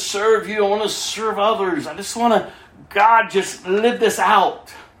just want to serve you. I want to serve others. I just want to, God, just live this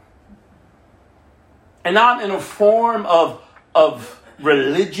out. And not in a form of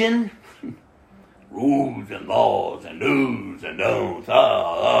religion. Rules and laws and do's and don'ts.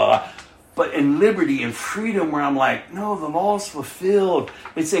 but in liberty and freedom where I'm like, no, the law is fulfilled.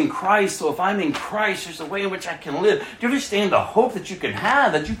 It's in Christ. So if I'm in Christ, there's a way in which I can live. Do you understand the hope that you can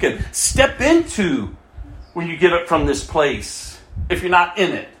have, that you can step into when you get up from this place, if you're not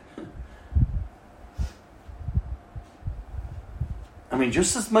in it? I mean,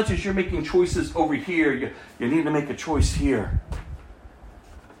 just as much as you're making choices over here, you need to make a choice here.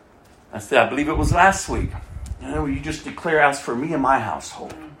 I believe it was last week. You just declare, as for me and my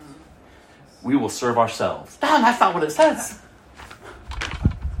household, we will serve ourselves. No, that's not what it says.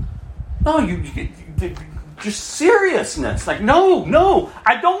 No, you just seriousness. Like, no,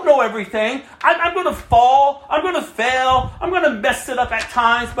 I don't know everything. I'm going to fall. I'm going to fail. I'm going to mess it up at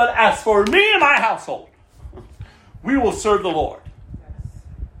times. But as for me and my household, we will serve the Lord.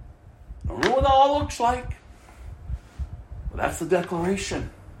 I don't know what it all looks like, but that's the declaration.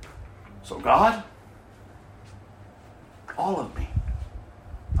 So God, all of me,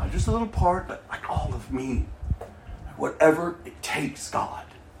 not just a little part, but like all of me, whatever it takes, God.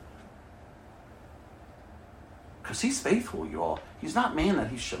 Because he's faithful, you all. He's not man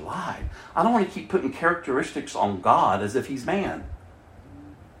that he should lie. I don't want to keep putting characteristics on God as if he's man.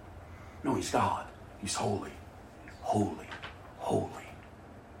 No, he's God. He's holy, holy, holy.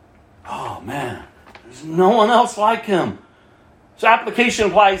 Oh, man. There's no one else like him. So application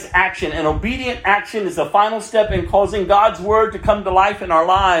implies action, and obedient action is the final step in causing God's word to come to life in our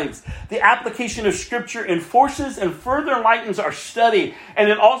lives. The application of Scripture enforces and further enlightens our study, and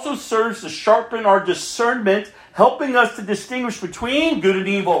it also serves to sharpen our discernment, helping us to distinguish between good and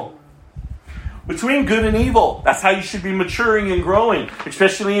evil. Between good and evil. That's how you should be maturing and growing,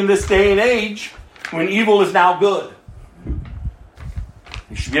 especially in this day and age when evil is now good.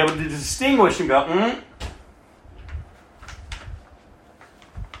 You should be able to distinguish and go,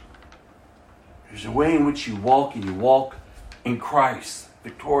 There's a way in which you walk, and you walk in Christ,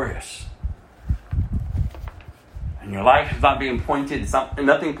 victorious. And your life is not being pointed, it's not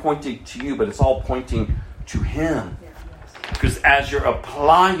nothing pointing to you, but it's all pointing to him. Because as you're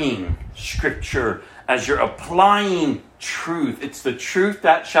applying Scripture, as you're applying truth, it's the truth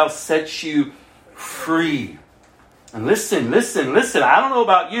that shall set you free. And listen. I don't know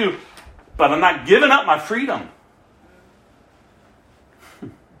about you, but I'm not giving up my freedom.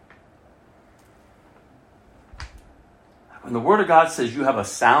 When the Word of God says you have a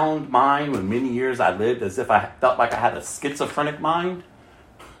sound mind, when many years I lived as if I felt like I had a schizophrenic mind.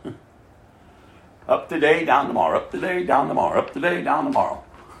 Up today, down tomorrow. Up today, down tomorrow. Up today, down tomorrow.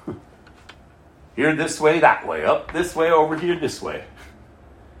 Here this way, that way. Up this way, over here, this way.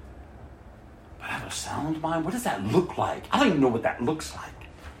 But I have a sound mind? What does that look like? I don't even know what that looks like.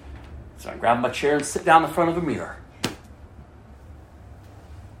 So I grab my chair and sit down in front of a mirror.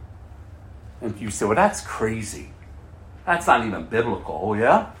 And you say, well, that's crazy. That's not even biblical. Oh,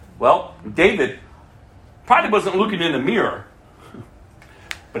 yeah? Well, David probably wasn't looking in the mirror,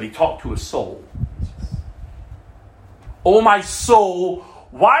 but he talked to his soul. Oh, my soul,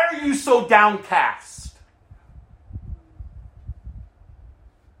 why are you so downcast?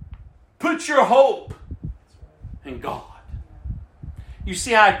 Put your hope in God. You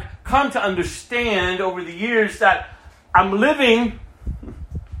see, I've come to understand over the years that I'm living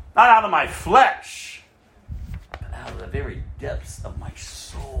not out of my flesh, but out of the very depths of my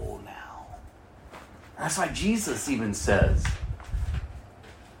soul now. That's why Jesus even says,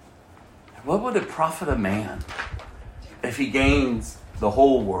 what would it profit a man if he gains the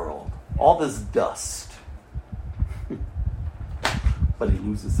whole world, all this dust, but he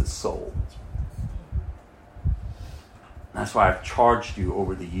loses his soul? That's why I've charged you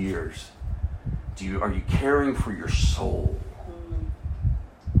over the years. Are you caring for your soul?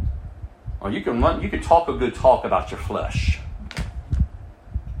 Or you can talk a good talk about your flesh.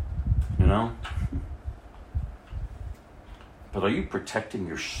 You know? But are you protecting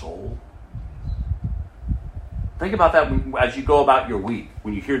your soul? Think about that as you go about your week.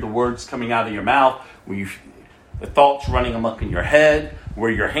 When you hear the words coming out of your mouth, the thoughts running amok in your head, where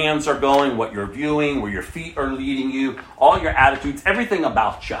your hands are going, what you're viewing, where your feet are leading you, all your attitudes, everything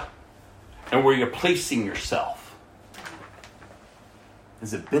about you, and where you're placing yourself.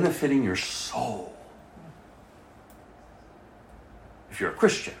 Is it benefiting your soul? If you're a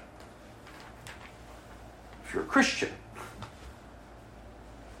Christian. If you're a Christian.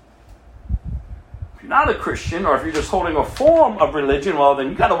 If you're not a Christian, or if you're just holding a form of religion, well, then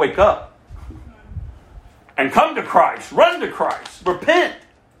you got to wake up. And come to Christ. Run to Christ. Repent.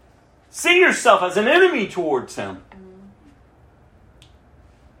 See yourself as an enemy towards him.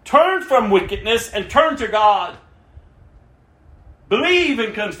 Turn from wickedness and turn to God. Believe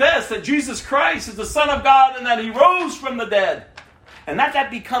and confess that Jesus Christ is the Son of God and that he rose from the dead. And let that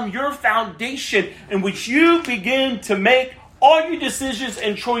become your foundation in which you begin to make all your decisions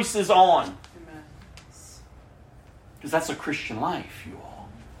and choices on. Because that's a Christian life, you all.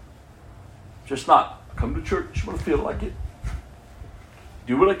 Just not come to church when I feel like it.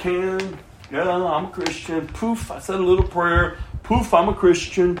 Do what I can. Yeah, I'm a Christian. Poof, I said a little prayer. Poof, I'm a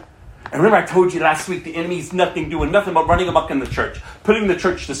Christian. And remember I told you last week the enemy's doing nothing but running amok in the church. Putting the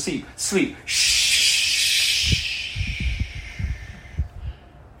church to sleep. Shh.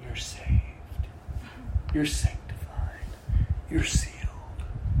 You're saved. You're sanctified. You're sealed.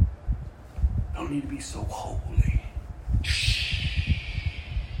 Don't need to be so holy. Shh.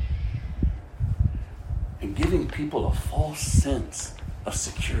 And giving people a false sense of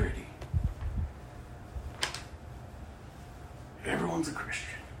security. Everyone's a Christian.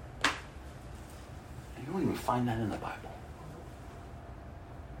 You don't even find that in the Bible.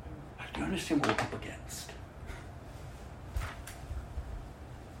 Do you understand what we're up against?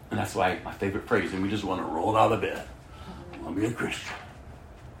 And that's why my favorite phrase, and we just want to roll out of bed. I want to be a Christian.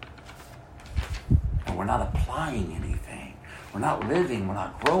 And we're not applying anything. We're not living. We're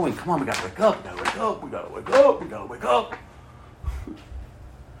not growing. Come on, we got to wake up. We got to wake up. We got to wake up. We got to wake up.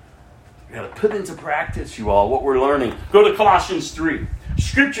 We got to put into practice, you all, what we're learning. Go to Colossians 3.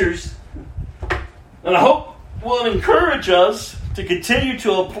 Scriptures, and I hope will encourage us to continue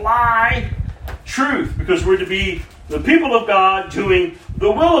to apply truth, because we're to be the people of God doing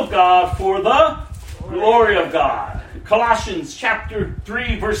the will of God for the glory of God. Colossians chapter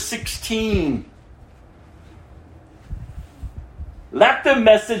 3, verse 16. Let the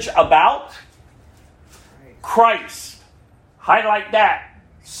message about Christ, highlight that.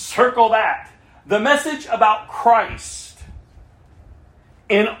 Circle that. The message about Christ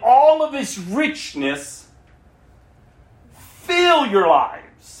in all of its richness fill your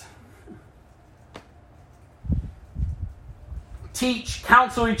lives. Teach,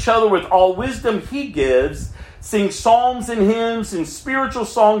 counsel each other with all wisdom he gives. Sing psalms and hymns and spiritual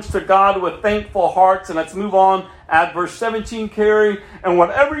songs to God with thankful hearts. And let's move on. Add verse 17, Carrie. And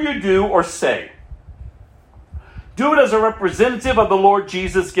whatever you do or say, do it as a representative of the Lord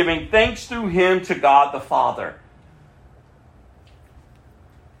Jesus, giving thanks through him to God the Father.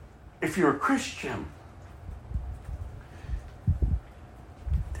 If you're a Christian,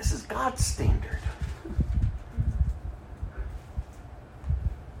 this is God's standard.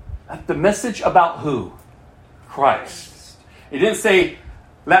 The message about who? Christ. It didn't say,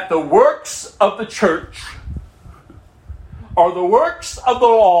 let the works of the church or the works of the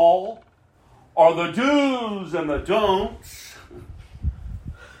law or the do's and the don'ts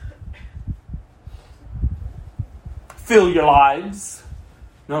fill your lives.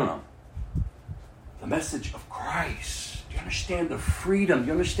 No. The message of Christ. Do you understand the freedom? Do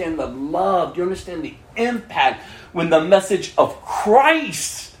you understand the love? Do you understand the impact when the message of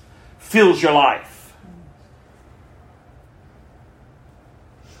Christ fills your life?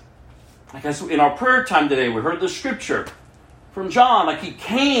 Like in our prayer time today, we heard the scripture from John, like he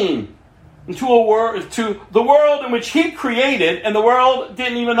came into to the world in which he created, and the world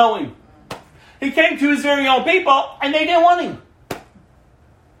didn't even know him. He came to his very own people, and they didn't want him.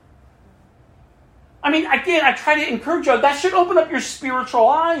 I mean, again, I try to encourage you. That should open up your spiritual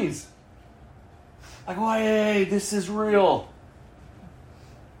eyes. Like, hey, this is real.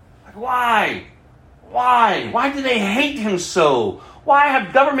 Like, why? Why do they hate him so? Why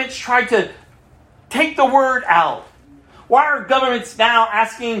have governments tried to take the word out? Why are governments now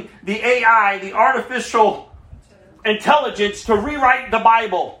asking the AI, the artificial intelligence, to rewrite the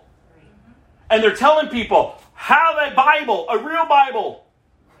Bible? And they're telling people, have a Bible, a real Bible.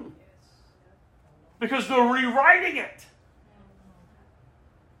 Because they're rewriting it.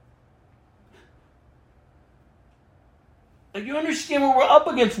 And you understand what we're up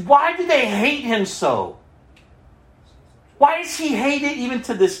against. Why do they hate him so? Why is he hated even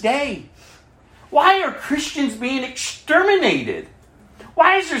to this day? Why are Christians being exterminated?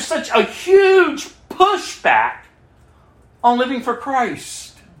 Why is there such a huge pushback on living for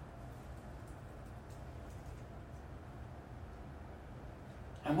Christ?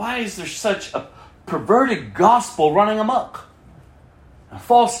 And why is there such a perverted gospel running amok? And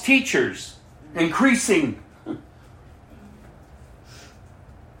false teachers increasing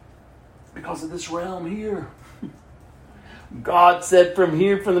because of this realm here. God said from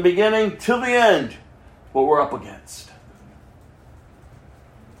the beginning till the end, what we're up against.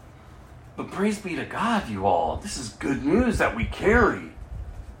 But praise be to God, you all. This is good news that we carry.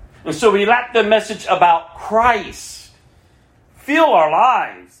 And so we let the message about Christ fill our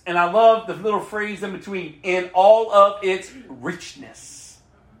lives. And I love the little phrase in between, in all of its richness.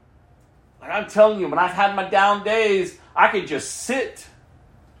 Like I'm telling you, when I've had my down days, I could just sit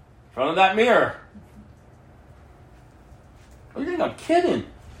in front of that mirror. Oh, you're not kidding.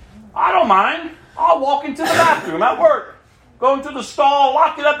 I don't mind. I'll walk into the bathroom at work, go into the stall,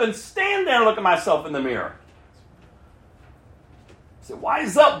 lock it up, and stand there and look at myself in the mirror. I said,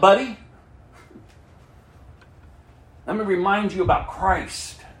 wise up, buddy. Let me remind you about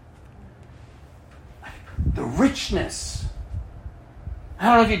Christ. The richness. I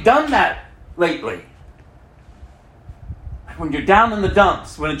don't know if you've done that lately. Like when you're down in the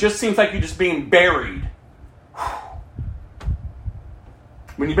dumps, when it just seems like you're just being buried.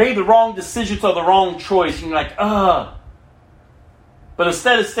 When you made the wrong decisions or the wrong choice, and you're like, ugh. But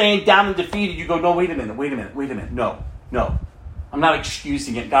instead of staying down and defeated, you go, no, wait a minute. No. I'm not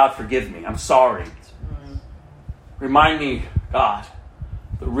excusing it. God, forgive me. I'm sorry. Remind me, God,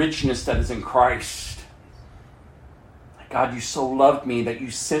 the richness that is in Christ. God, you so loved me that you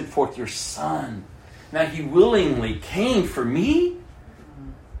sent forth your Son. Now he willingly came for me.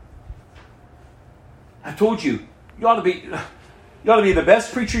 I told you, you ought to be the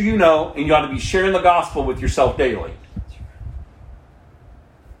best preacher you know, and you ought to be sharing the gospel with yourself daily.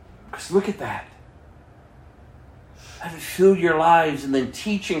 Because look at that. Have it fill your lives, and then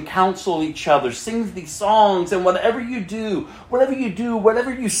teach and counsel each other. Sing these songs, and whatever you do,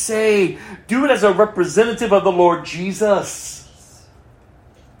 whatever you say, do it as a representative of the Lord Jesus.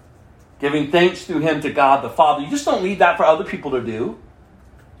 Giving thanks through him to God the Father. You just don't leave that for other people to do.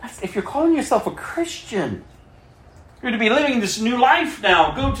 If you're calling yourself a Christian, you're to be living this new life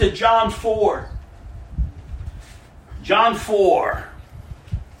now. Go to John 4. John 4.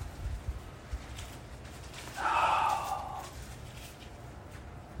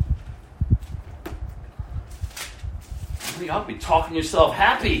 You ought to be talking yourself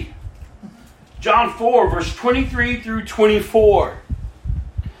happy. John 4, verse 23 through 24.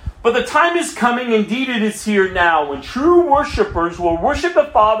 But the time is coming, indeed it is here now, when true worshipers will worship the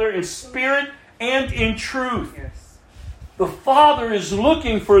Father in spirit and in truth. Yes. The Father is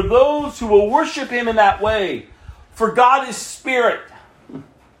looking for those who will worship him in that way. For God is spirit.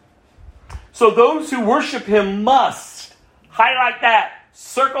 So those who worship him must highlight that,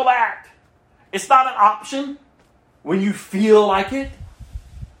 circle that. It's not an option. When you feel like it,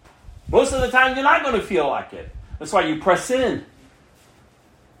 most of the time you're not going to feel like it. That's why you press in.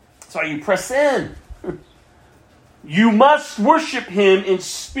 You must worship him in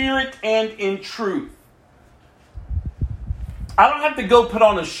spirit and in truth. I don't have to go put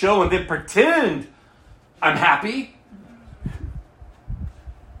on a show and then pretend I'm happy.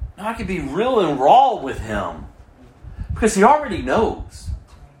 No, I can be real and raw with him. Because he already knows.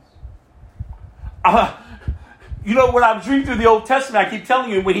 You know, when I was reading through the Old Testament, I keep telling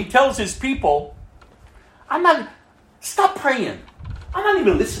you, when he tells his people, stop praying. I'm not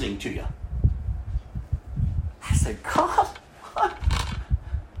even listening to you. I said, God, what?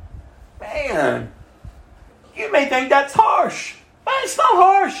 Man, you may think that's harsh. But it's not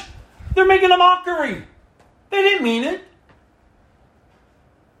harsh. They're making a mockery. They didn't mean it.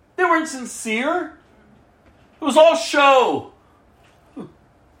 They weren't sincere. It was all show.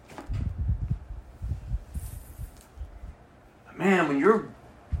 Man, when you're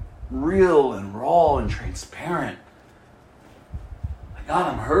real and raw and transparent,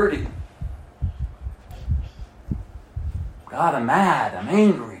 God, I'm hurting. God, I'm mad. I'm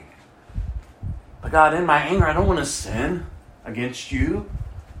angry. But God, in my anger, I don't want to sin against you.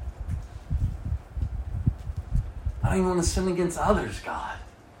 I don't even want to sin against others, God.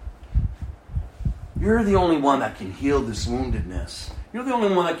 You're the only one that can heal this woundedness. You're the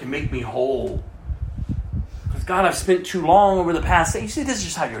only one that can make me whole. God, I've spent too long over the past. You see, this is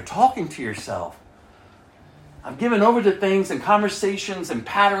just how you're talking to yourself. I've given over to things and conversations and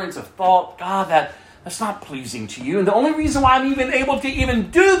patterns of thought, God, that's not pleasing to you. And the only reason why I'm even able to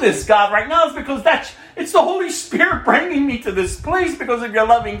even do this, God, right now is because it's the Holy Spirit bringing me to this place because of your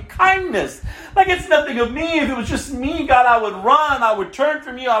loving kindness. Like it's nothing of me. If it was just me, God, I would run. I would turn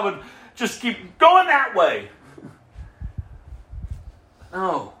from you. I would just keep going that way.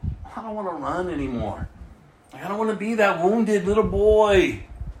 No, I don't want to run anymore. I don't want to be that wounded little boy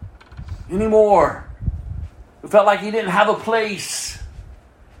anymore who felt like he didn't have a place.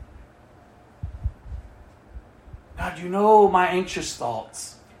 God, you know my anxious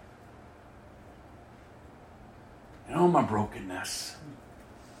thoughts. You know my brokenness.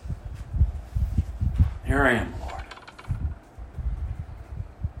 Here I am, Lord.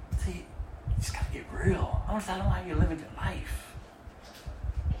 See, you just got to get real. I don't know how you live in your life.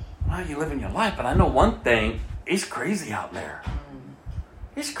 How you live in your life, but I know one thing, it's crazy out there.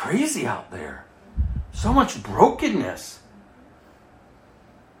 It's crazy out there. So much brokenness.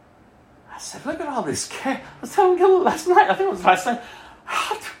 said, look at all this care. I was telling Gil last night, I think it was last night,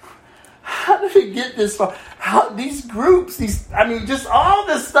 how did it get this far? How these groups, just all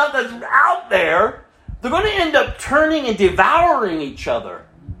this stuff that's out there, they're going to end up turning and devouring each other.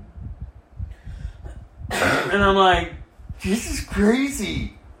 And I'm like, this is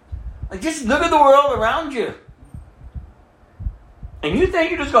crazy. Like, just look at the world around you. And you think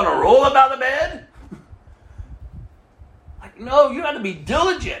you're just going to roll up out of bed? Like, no, you got to be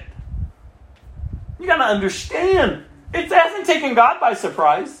diligent. You got to understand. It hasn't taken God by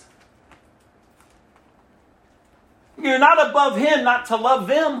surprise. You're not above Him not to love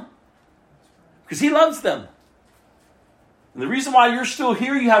them. Because He loves them. And the reason why you're still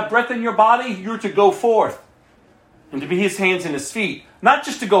here, you have breath in your body, you're to go forth. And to be His hands and His feet. Not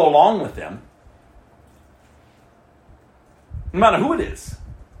just to go along with them. No matter who it is.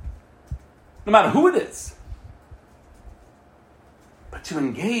 No matter who it is. But to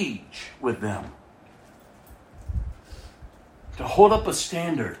engage with them. To hold up a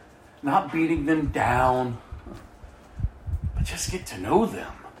standard. Not beating them down. But just get to know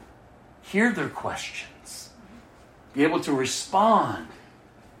them. Hear their questions. Be able to respond.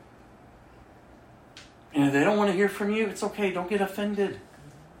 And if they don't want to hear from you, it's okay. Don't get offended.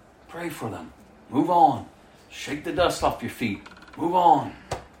 Pray for them. Move on. Shake the dust off your feet. Move on.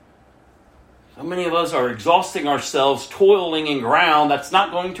 So many of us are exhausting ourselves, toiling in ground that's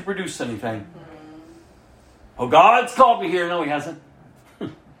not going to produce anything. Oh, God's called me here. No, He hasn't.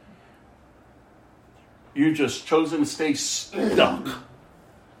 You've just chosen to stay stuck.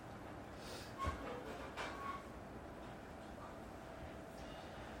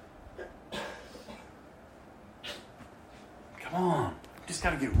 Come on. We just got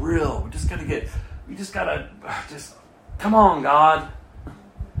to get real. We just got to come on, God.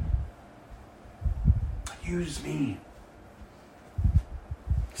 Use me.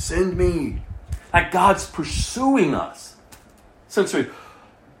 Send me. Like God's pursuing us. Since we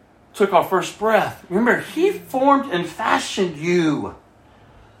took our first breath. Remember, He formed and fashioned you.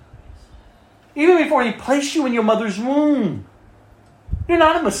 Even before He placed you in your mother's womb. You're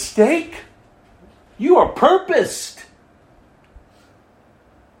not a mistake. You are purposed.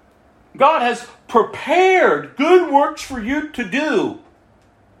 God has prepared good works for you to do.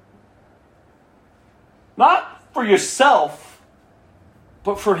 Not for yourself,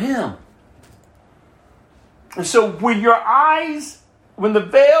 but for Him. And so when the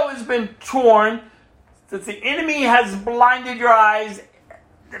veil has been torn, that the enemy has blinded your eyes,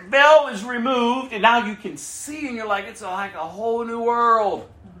 the veil is removed, and now you can see, and you're like, it's like a whole new world.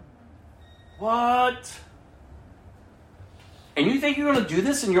 What? And you think you're going to do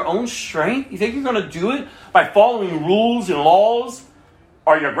this in your own strength? You think you're going to do it by following rules and laws?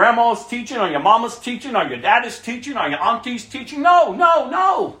 Or your grandma's teaching, or your mama's teaching, or your daddy's teaching, or your auntie's teaching? No, no,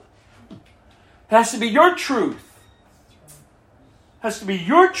 no. It has to be your truth. It has to be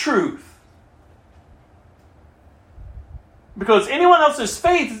your truth. Because anyone else's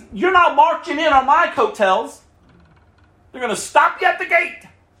faith, you're not marching in on my coattails. They're going to stop you at the gate.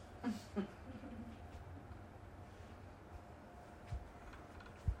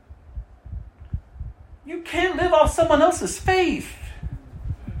 You can't live off someone else's faith.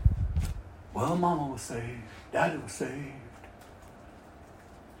 Well, Mama was saved. Daddy was saved.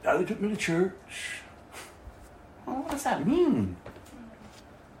 Daddy took me to church. Well, what does that mean?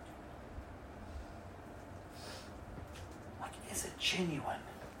 Like, is it genuine?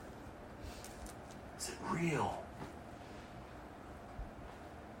 Is it real?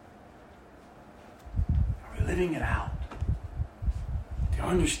 Are we living it out? Do you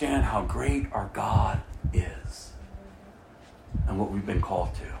understand how great our God is and what we've been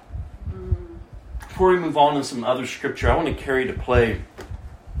called to? Before we move on to some other scripture, I want to Carrie to play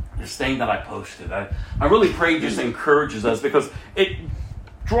this thing that I posted. I really pray it just encourages us because it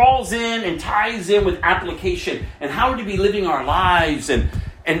draws in and ties in with application and how to be living our lives and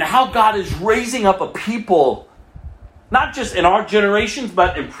how God is raising up a people, not just in our generations,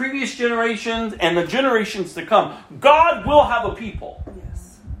 but in previous generations and the generations to come. God will have a people.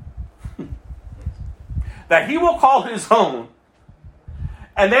 Yes. That He will call His own.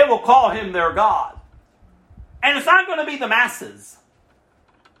 And they will call Him their God. And it's not going to be the masses.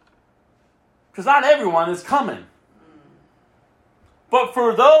 Because not everyone is coming. But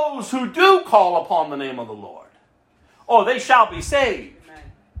for those who do call upon the name of the Lord, they shall be saved. Amen.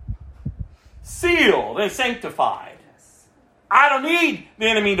 Sealed and sanctified. Yes. I don't need the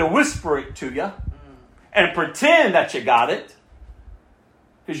enemy to whisper it to you and pretend that you got it.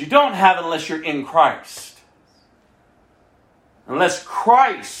 Because you don't have it unless you're in Christ. Unless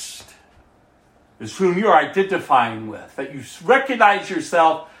Christ is whom you're identifying with. That you recognize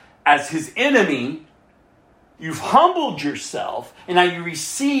yourself as his enemy, you've humbled yourself, and now you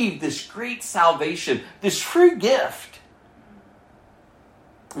receive this great salvation, this free gift.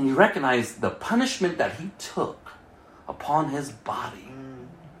 And you recognize the punishment that he took upon his body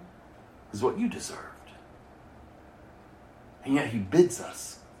is what you deserved. And yet he bids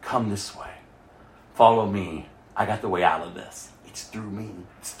us, come this way. Follow me. I got the way out of this. It's through me.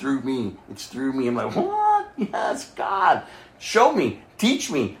 It's through me. It's through me. I'm like, what? Yes, God. Show me. Teach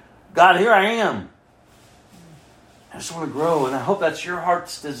me. God, here I am. I just want to grow, and I hope that's your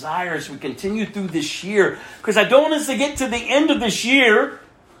heart's desire as we continue through this year. Because I don't want us to get to the end of this year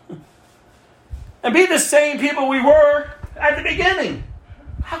and be the same people we were at the beginning.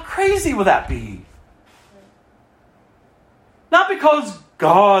 How crazy would that be? Not because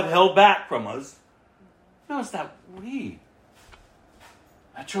God held back from us. No, it's that we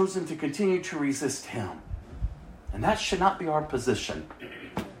have chosen to continue to resist him. And that should not be our position.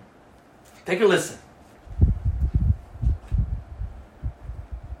 Take a listen.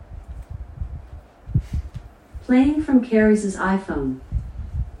 Playing from Carrie's iPhone.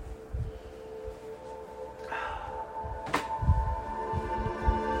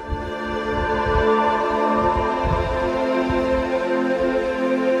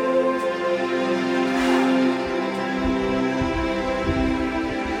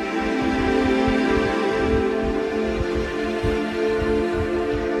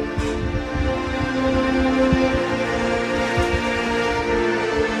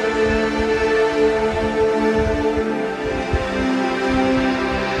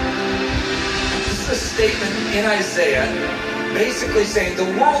 In Isaiah, basically saying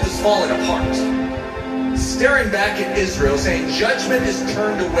the world is falling apart. Staring back at Israel, saying judgment is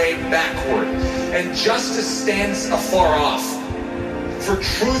turned away backward, and justice stands afar off. For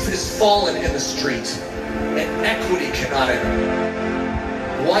truth is fallen in the street, and equity cannot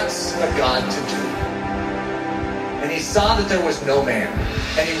enter. What's a God to do? And he saw that there was no man,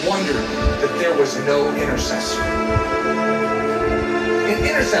 and he wondered that there was no intercessor. An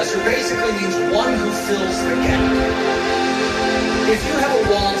intercessor basically means one who fills the gap. If you have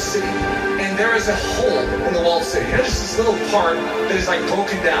a walled city and there is a hole in the walled city, just this little part that is like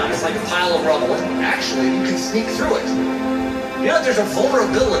broken down, it's like a pile of rubble, and actually you can sneak through it. You know, there's a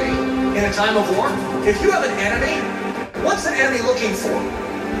vulnerability in a time of war. If you have an enemy, what's an enemy looking for?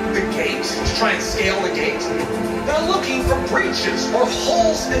 The gate, to try and scale the gate. They're looking for breaches or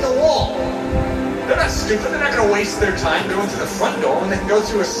holes in the wall. They're not stupid. They're not going to waste their time going through the front door when they can go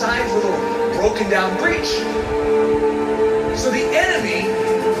through a side little broken down breach. So the enemy,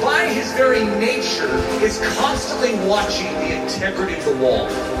 by his very nature, is constantly watching the integrity of the wall.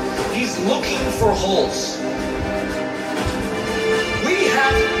 He's looking for holes. We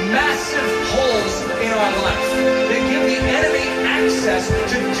have massive holes in our life that give the enemy access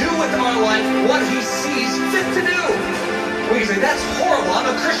to do with our life what he sees fit to do. We can say, that's horrible. I'm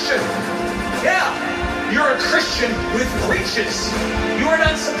a Christian. Yeah, you're a Christian with breaches. You are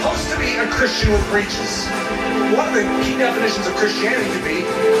not supposed to be a Christian with breaches. One of the key definitions of Christianity could be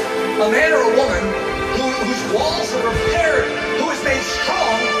a man or a woman whose walls are repaired, who is made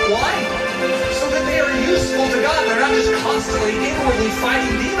strong. Why? So that they are useful to God. They're not just constantly inwardly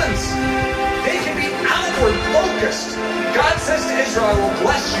fighting demons. They can be outward focused. God says to Israel, I will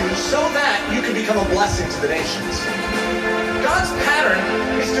bless you so that you can become a blessing to the nations. God's pattern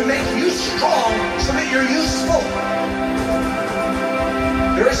is to make you strong so that you're useful.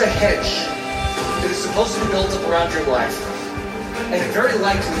 There is a hedge that is supposed to be built up around your life, and it very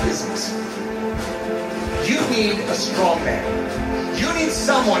likely isn't. You need a strong man. You need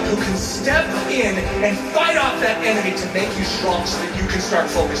someone who can step in and fight off that enemy to make you strong so that you can start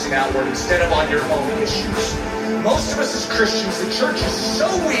focusing outward instead of on your own issues. Most of us as Christians, the church is so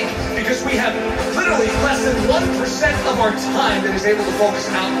weak because we have literally less than 1% of our time that is able to focus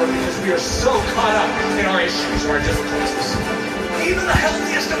outward because we are so caught up in our issues or our difficulties. Even the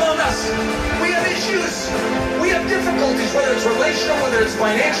healthiest among us, we have issues. We have difficulties, whether it's relational, whether it's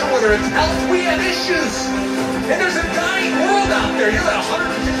financial, whether it's health, we have issues. And there's a dying world out there. You know that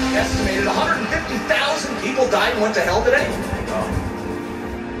estimated 150,000 people died and went to hell today?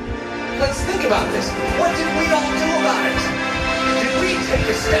 Let's think about this. What did we all do about it? Did we take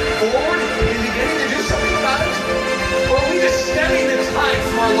a step forward in beginning to do something about it? Or are we just stemming the tide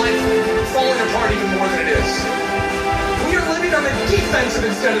from our life falling apart even more than it is? We are living on the defensive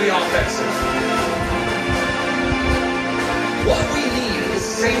instead of the offensive. What we need is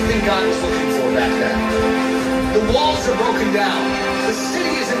the same thing God was looking for back then. The walls are broken down. The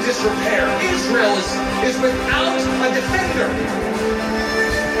city is in disrepair. Israel is without a defender.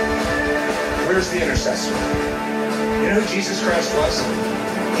 Where's the intercessor? You know who Jesus Christ was?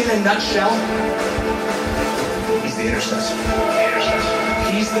 in a nutshell, he's the intercessor.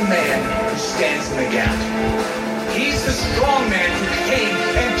 He's the man who stands in the gap. He's the strong man who came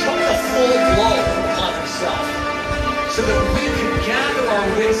and took the full blow upon himself so that we could gather our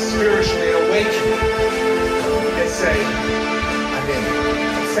wits spiritually and awaken and say, I'm in.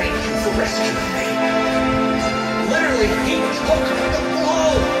 Thank you for rescuing me. Literally, he took the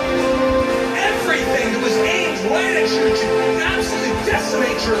blow. Everything that was aimed right at you to absolutely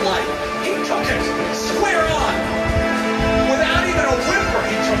decimate your life, he took it square on. Without even a whimper,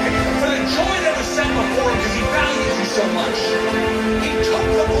 he took it for the joy that was set before him because he values you so much. He took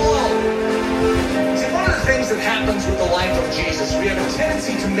the blow. See, one of the things that happens with the life of Jesus, we have a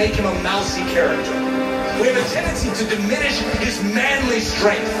tendency to make him a mousy character. We have a tendency to diminish his manly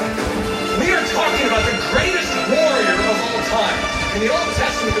strength. We are talking about the greatest warrior of all time. In the Old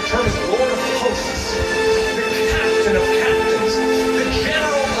Testament, the term is Lord of Hosts, the captain of captains, the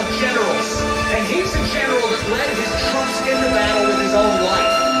general of generals. And he's the general that led his troops into battle with his own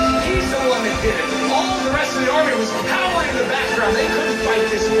life. He's the one that did it. All the rest of the army was cowering in the background. They couldn't fight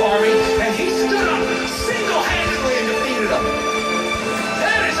this army. And he stood up single-handedly and defeated them.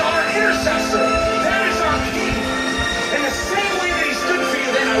 That is our intercessor. That is our king. And the same way that he stood for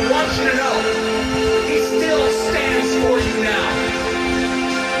you then, I want you to know, he still stands for you now.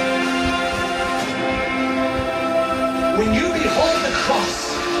 When you behold the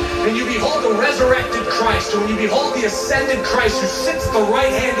cross, when you behold the resurrected Christ, or when you behold the ascended Christ who sits at the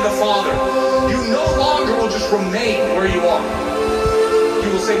right hand of the Father, you no longer will just remain where you are.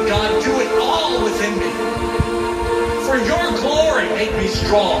 You will say, God, do it all within me. For your glory, make me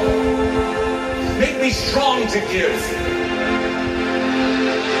strong. Make me strong to give.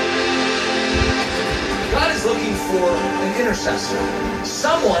 God is looking for an intercessor.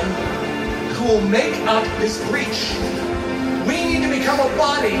 Someone who will make up this breach. We need to become a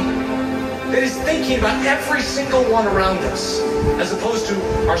body that is thinking about every single one around us, as opposed to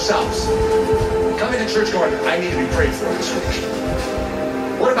ourselves. Coming to church going, I need to be prayed for this week.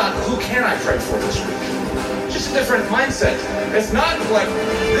 What about who can I pray for this week? Just a different mindset. It's not what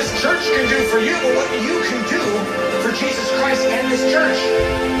this church can do for you, but what you can do for Jesus Christ and this church.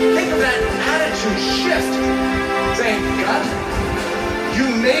 Think of that attitude shift. Saying, God, you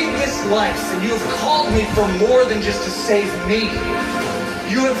made this life and you have called me for more than just to save me.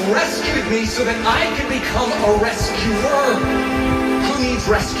 You have rescued me so that I can become a rescuer. Who needs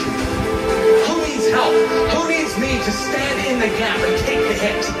rescue? Who needs help? Who needs me to stand in the gap and take the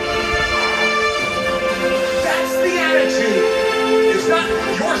hit? That's the attitude. It's not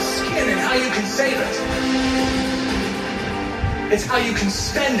your skin and how you can save it. It's how you can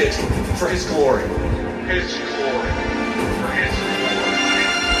spend it for His glory. His glory. For His glory.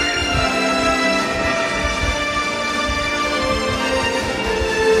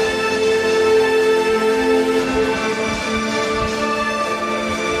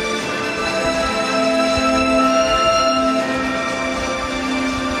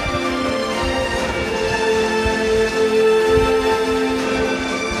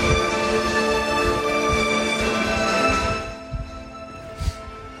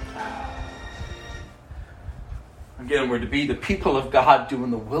 Again, we're to be the people of God, doing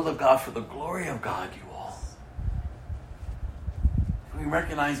the will of God for the glory of God, you all. We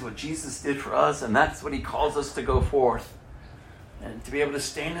recognize what Jesus did for us, and that's what He calls us to go forth. And to be able to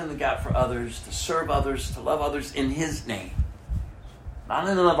stand in the gap for others, to serve others, to love others in His name. Not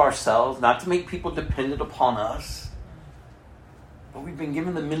in and of ourselves, not to make people dependent upon us. But we've been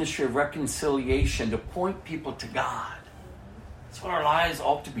given the ministry of reconciliation to point people to God. That's what our lives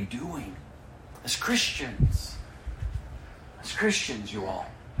ought to be doing as Christians. As Christians, you all.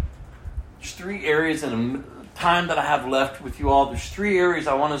 There's 3 areas in the time that I have left with you all. There's 3 areas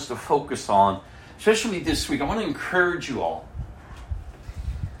I want us to focus on, especially this week. I want to encourage you all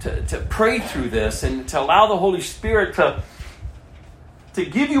to pray through this and to allow the Holy Spirit to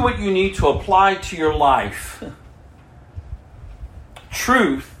give you what you need to apply to your life.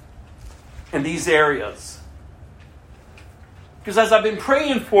 Truth in these areas. Because as I've been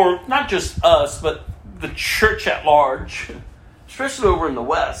praying for not just us, but the church at large, especially over in the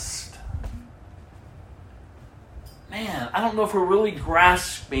West, man, I don't know if we're really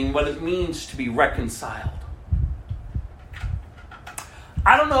grasping what it means to be reconciled.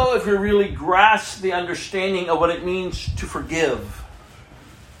 I don't know if we really grasp the understanding of what it means to forgive.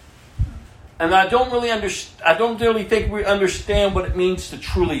 And I don't really think we understand what it means to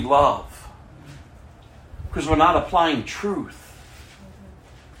truly love. Because we're not applying truth.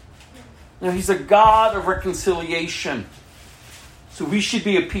 Now, He's a God of reconciliation. So we should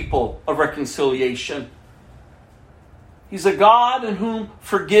be a people of reconciliation. He's a God in whom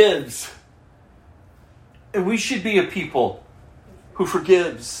forgives. And we should be a people who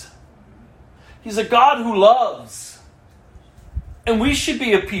forgives. He's a God who loves. And we should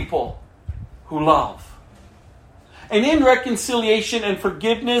be a people who love. And in reconciliation and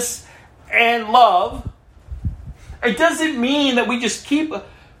forgiveness and love, it doesn't mean that we just keep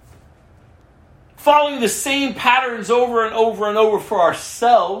following the same patterns over and over and over for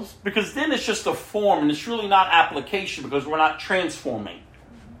ourselves, because then it's just a form and it's really not application, because we're not transforming.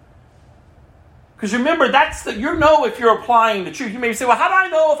 Because remember, you know if you're applying the truth. You may say, well, how do I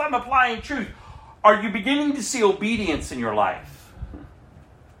know if I'm applying truth? Are you beginning to see obedience in your life?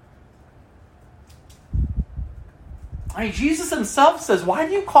 I mean, Jesus himself says, why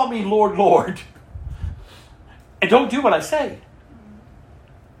do you call me Lord, Lord, and don't do what I say?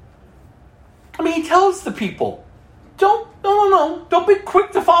 I mean, he tells the people, don't be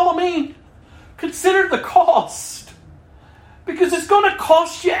quick to follow me. Consider the cost, because it's going to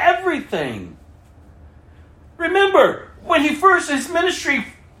cost you everything. Remember, when his ministry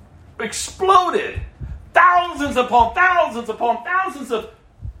exploded, thousands upon thousands upon thousands of,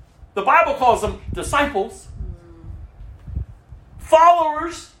 the Bible calls them disciples,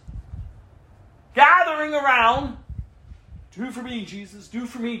 followers, gathering around, do for me, Jesus, do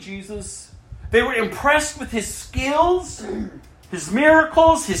for me, Jesus. They were impressed with his skills, his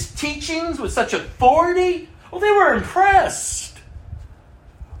miracles, his teachings with such authority. Well, they were impressed.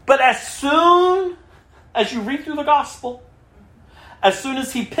 But as soon as you read through the gospel, as soon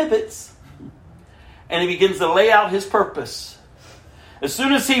as he pivots and he begins to lay out his purpose, as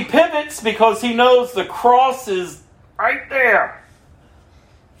soon as he pivots because he knows the cross is right there,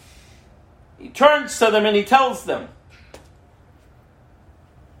 he turns to them and he tells them,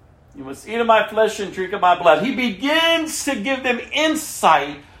 you must eat of my flesh and drink of my blood. He begins to give them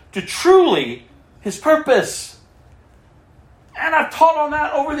insight to truly his purpose. And I've taught on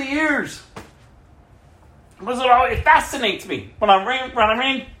that over the years. It fascinates me when I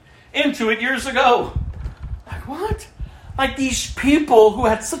ran into it years ago. Like, what? Like, these people who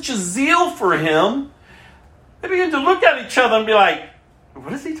had such a zeal for him, they begin to look at each other and be like,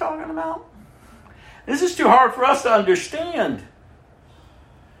 what is he talking about? This is too hard for us to understand.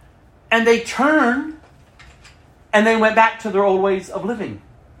 And they turned and they went back to their old ways of living.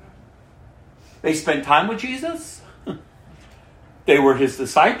 They spent time with Jesus. They were his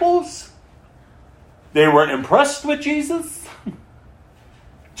disciples. They were impressed with Jesus.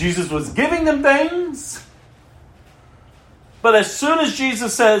 Jesus was giving them things. But as soon as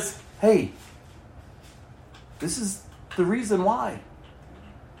Jesus says, hey, this is the reason why.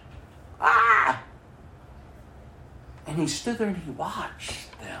 And he stood there and he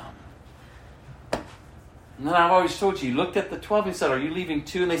watched them. And then I've always told you, he looked at the 12 and he said, are you leaving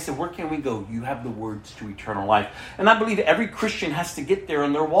too? And they said, where can we go? You have the words to eternal life. And I believe every Christian has to get there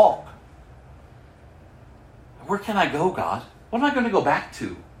in their walk. Where can I go, God? What am I going to go back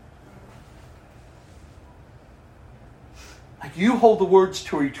to? Like, you hold the words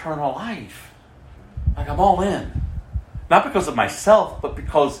to eternal life. Like, I'm all in. Not because of myself, but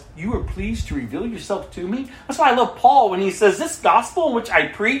because you are pleased to reveal yourself to me. That's why I love Paul when he says, this gospel in which I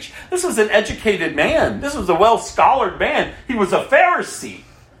preach, this was an educated man. This was a well-scholared man. He was a Pharisee.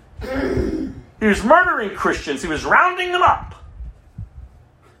 He was murdering Christians. He was rounding them up.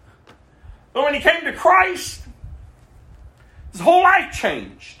 But when he came to Christ, his whole life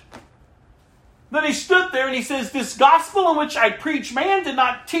changed. Then he stood there and he says, this gospel in which I preach, man did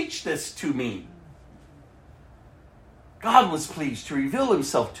not teach this to me. God was pleased to reveal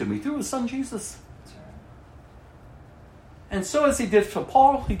himself to me through his son Jesus. And so as he did for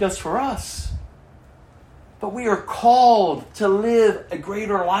Paul, he does for us. But we are called to live a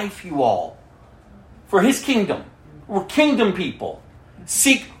greater life, you all, for his kingdom. We're kingdom people.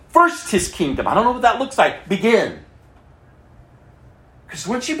 Seek first his kingdom. I don't know what that looks like. Begin. Because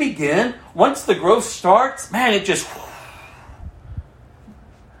once you begin, once the growth starts, man, it just...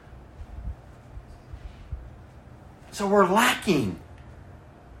 So we're lacking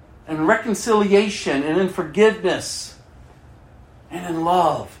in reconciliation and in forgiveness and in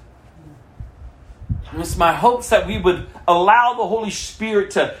love. And it's my hopes that we would allow the Holy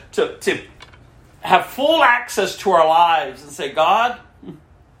Spirit to have full access to our lives and say, God,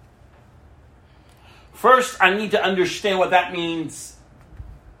 first I need to understand what that means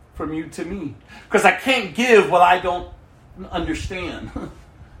from you to me. Because I can't give what I don't understand.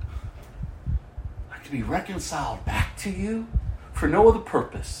 To be reconciled back to you for no other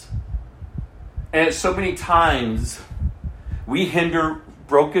purpose. And so many times we hinder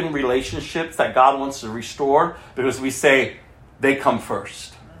broken relationships that God wants to restore because we say they come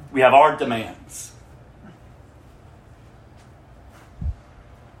first. We have our demands.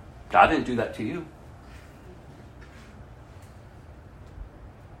 God didn't do that to you.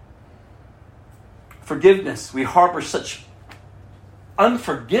 Forgiveness. We harbor such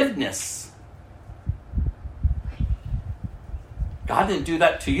unforgiveness. God didn't do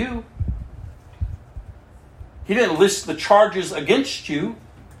that to you. He didn't list the charges against you.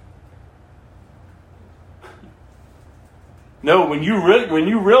 No, when you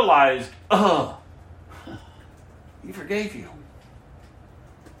realize, He forgave you.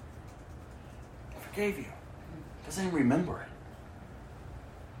 He forgave you. Doesn't even remember it.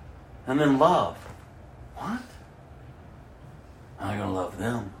 And then love. What? I'm not going to love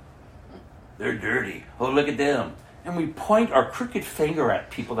them. They're dirty. Oh, look at them. And we point our crooked finger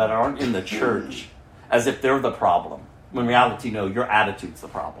at people that aren't in the church as if they're the problem. When in reality, no, your attitude's the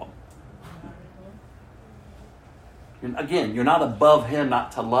problem. Again, you're not above Him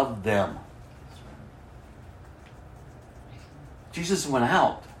not to love them. Jesus went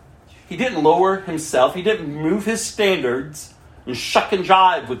out. He didn't lower Himself. He didn't move His standards and shuck and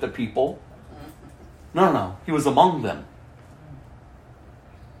jive with the people. No. He was among them.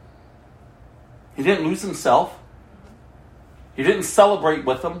 He didn't lose Himself. He didn't celebrate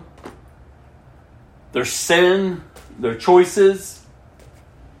with them. Their sin, their choices.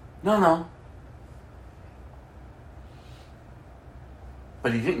 No.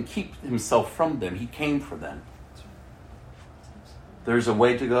 But He didn't keep Himself from them. He came for them. There's a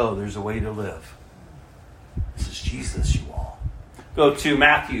way to go. There's a way to live. This is Jesus, you all. Go to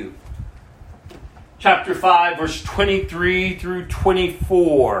Matthew chapter 5, verse 23 through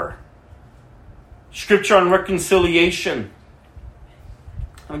 24. Scripture on reconciliation.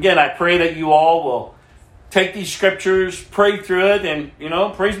 Again, I pray that you all will take these scriptures, pray through it, and,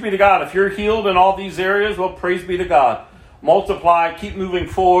 praise be to God. If you're healed in all these areas, well, praise be to God. Multiply, keep moving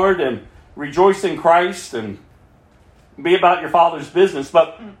forward, and rejoice in Christ, and be about your Father's business.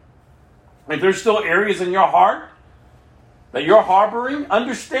 But if there's still areas in your heart that you're harboring,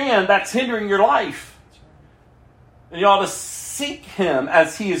 understand that's hindering your life. And you ought to seek Him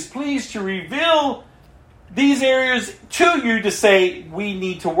as He is pleased to reveal these areas to you to say, we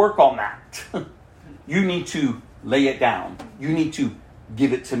need to work on that. You need to lay it down. You need to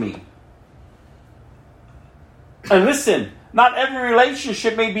give it to me. And listen, not every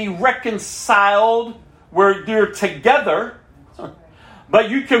relationship may be reconciled where you're together, but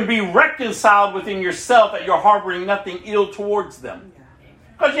you can be reconciled within yourself that you're harboring nothing ill towards them.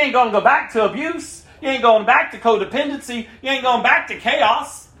 Because you ain't going to go back to abuse. You ain't going back to codependency. You ain't going back to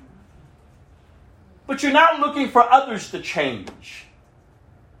chaos. But you're not looking for others to change.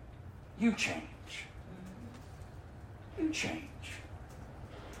 You change. You change.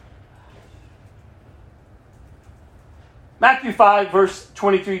 Matthew 5, verse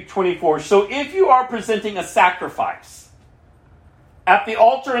 23-24. So if you are presenting a sacrifice at the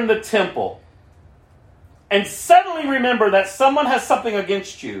altar in the temple, and suddenly remember that someone has something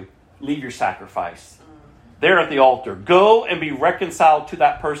against you, leave your sacrifice there at the altar. Go and be reconciled to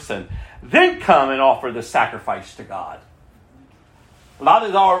that person. Then come and offer the sacrifice to God. A lot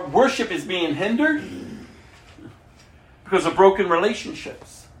of our worship is being hindered because of broken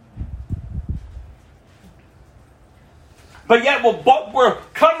relationships. But yet we're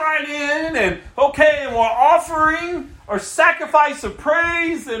come right in and we're offering our sacrifice of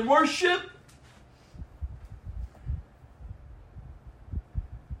praise and worship.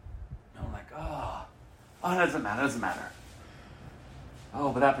 And I'm like, it doesn't matter.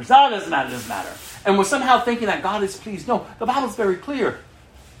 Oh, but that person, it doesn't matter. And we're somehow thinking that God is pleased. No, the Bible's very clear.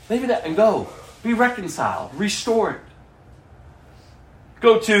 Leave it and go. Be reconciled. Restore it.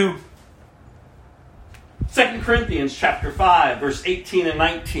 Go to 2 Corinthians chapter 5, verse 18 and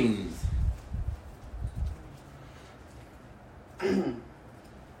 19. And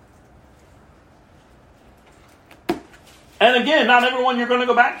again, not everyone you're going to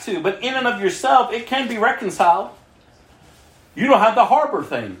go back to, but in and of yourself, it can be reconciled. You don't have to harbor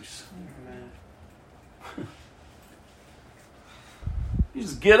things. You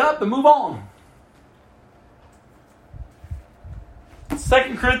just get up and move on. 2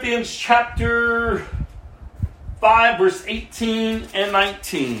 Corinthians chapter 5, verse 18 and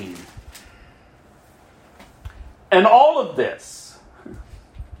 19. And all of this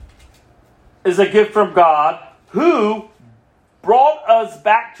is a gift from God who brought us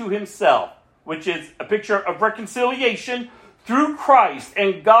back to Himself, which is a picture of reconciliation through Christ.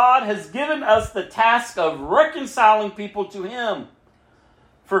 And God has given us the task of reconciling people to Him.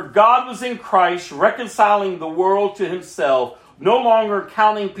 For God was in Christ reconciling the world to Himself, no longer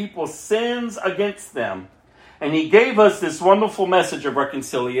counting people's sins against them. And He gave us this wonderful message of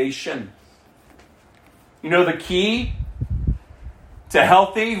reconciliation. You know the key to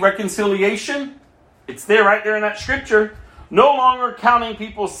healthy reconciliation. It's there right there in that scripture. No longer counting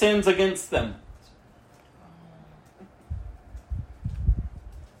people's sins against them.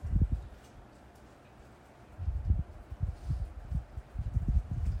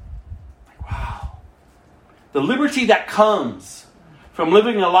 Wow. The liberty that comes from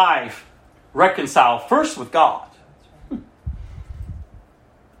living a life reconciled first with God.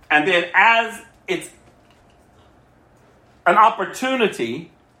 And then as it's an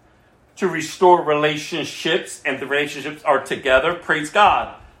opportunity to restore relationships, and the relationships are together, praise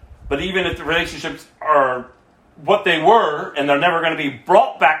God. But even if the relationships are what they were and they're never going to be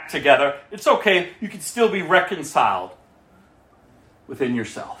brought back together, it's okay. You can still be reconciled within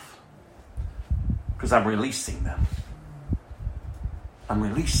yourself. Because I'm releasing them. I'm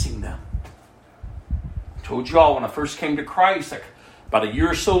releasing them. I told you all when I first came to Christ, about a year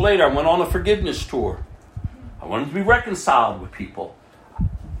or so later, I went on a forgiveness tour. I wanted to be reconciled with people.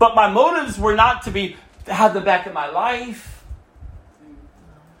 But my motives were not to have them back in my life.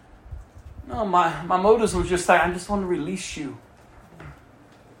 No, my motives were just like, I just want to release you.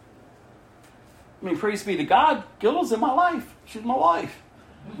 I mean, praise be to God, Gilda's in my life. She's my wife.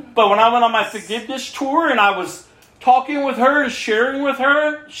 But when I went on my forgiveness tour and I was talking with her and sharing with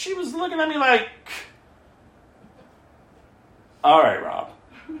her, she was looking at me like, all right, Rob.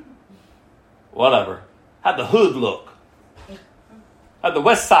 Whatever. Had the hood look. Had the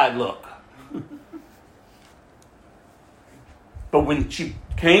west side look. But when she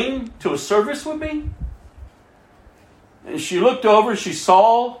came to a service with me, and she looked over, she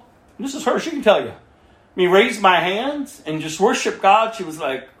saw, and this is her, she can tell you, me raise my hands and just worship God, she was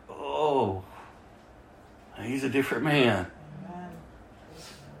like, oh, he's a different man.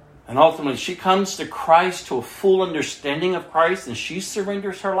 And ultimately, she comes to Christ, to a full understanding of Christ, and she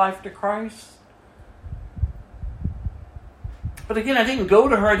surrenders her life to Christ. But again, I didn't go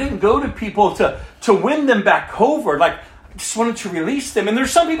to her. I didn't go to people to win them back over. Like, I just wanted to release them. And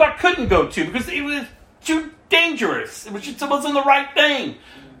there's some people I couldn't go to because it was too dangerous. It wasn't the right thing.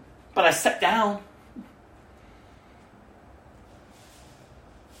 But I sat down.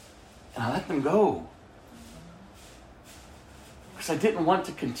 And I let them go. Because I didn't want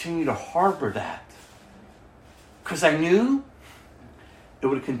to continue to harbor that. Because I knew it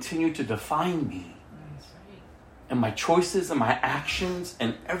would continue to define me. And my choices and my actions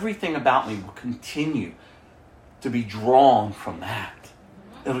and everything about me will continue to be drawn from that.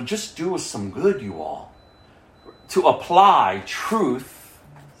 It'll just do us some good, you all. To apply truth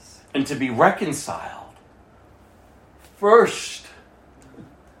and to be reconciled first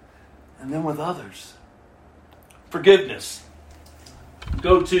and then with others. Forgiveness.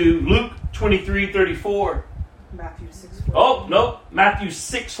 Go to Luke 23:34. Matthew 6:14. Oh, no. Matthew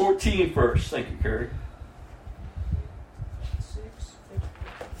 6:14 first. Thank you, Carrie.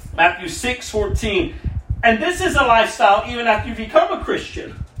 Matthew 6:14. And this is a lifestyle even after you become a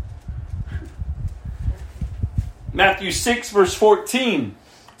Christian. Matthew 6 verse 14.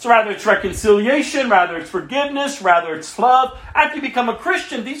 So rather it's reconciliation, rather it's forgiveness, rather it's love. After you become a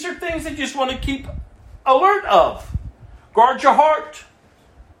Christian, these are things that you just want to keep alert of. Guard your heart.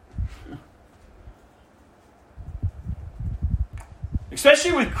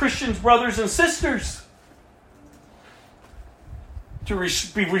 Especially with Christians, brothers and sisters. To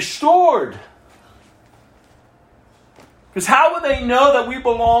be restored. Because how would they know that we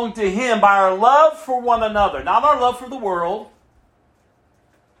belong to Him? By our love for one another. Not our love for the world.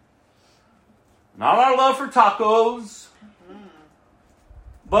 Not our love for tacos.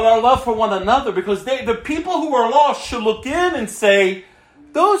 But our love for one another. Because the people who are lost should look in and say,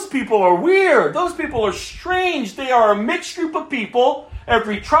 those people are weird. Those people are strange. They are a mixed group of people.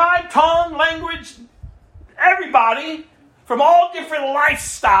 Every tribe, tongue, language, everybody. From all different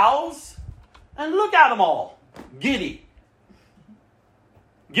lifestyles. And look at them all. Giddy.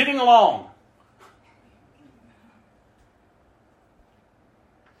 Getting along.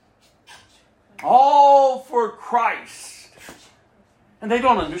 All for Christ. And they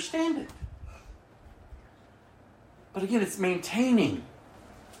don't understand it. But again, it's maintaining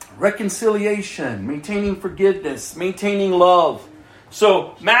reconciliation, maintaining forgiveness, maintaining love.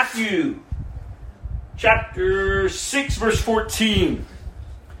 So, Matthew chapter 6, verse 14.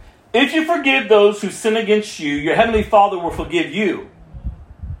 If you forgive those who sin against you, your heavenly Father will forgive you.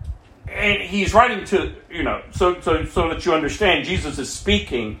 And he's writing to, so that you understand, Jesus is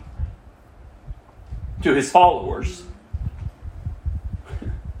speaking to his followers.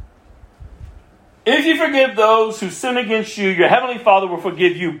 If you forgive those who sin against you, your heavenly Father will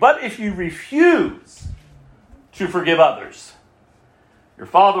forgive you. But if you refuse to forgive others, your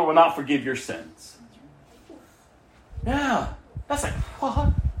Father will not forgive your sins. Yeah, That's like,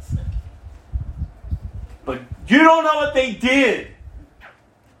 what? But you don't know what they did.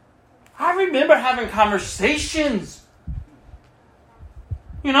 I remember having conversations,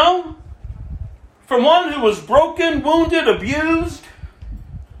 from one who was broken, wounded, abused,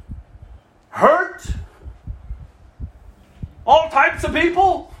 hurt, all types of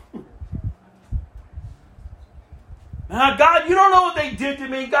people. Now, God, you don't know what they did to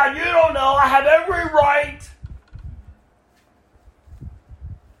me. God, you don't know. I have every right.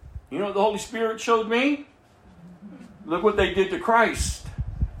 You know what the Holy Spirit showed me? Look what they did to Christ.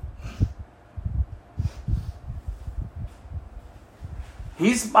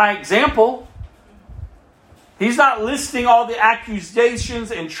 He's my example. He's not listing all the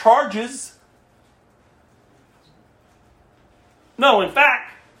accusations and charges. No, in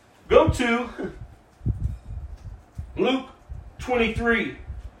fact, go to Luke 23,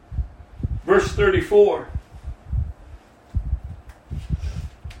 verse 34.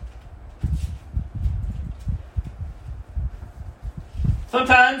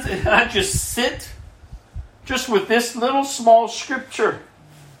 Sometimes I just sit just with this little small scripture.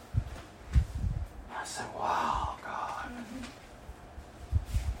 I say, wow, God.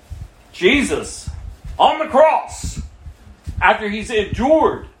 Jesus on the cross, after he's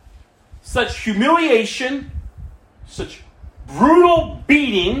endured such humiliation, such brutal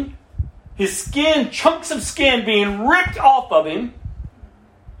beating, his skin, chunks of skin being ripped off of him,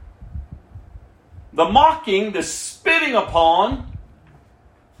 the mocking, the spitting upon,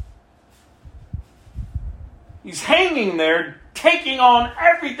 he's hanging there, taking on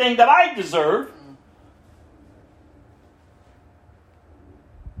everything that I deserve.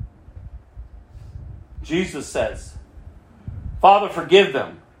 Jesus says, Father, forgive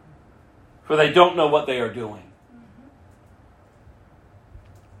them, for they don't know what they are doing.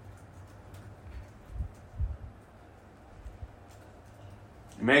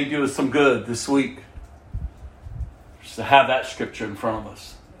 It may do us some good this week just to have that scripture in front of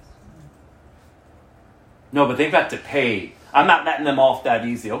us. No, but they've got to pay. I'm not letting them off that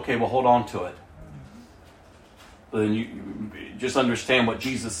easy. Okay, well, hold on to it. But then you just understand what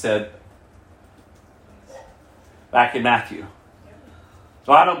Jesus said back in Matthew.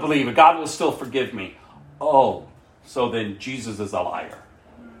 So I don't believe it. God will still forgive me. Oh, so then Jesus is a liar.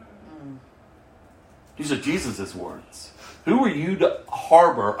 These are Jesus' words. Who are you to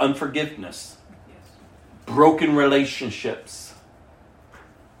harbor unforgiveness? Broken relationships.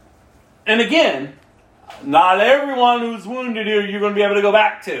 And again, not everyone who's wounded here you're going to be able to go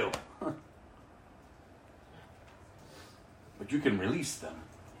back to. But you can release them.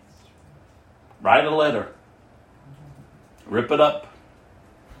 Write a letter. Rip it up.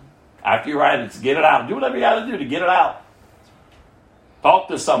 After you write it, get it out. Do whatever you got to do to get it out. Talk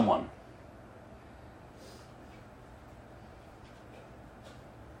to someone.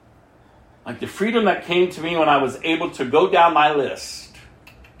 Like the freedom that came to me when I was able to go down my list.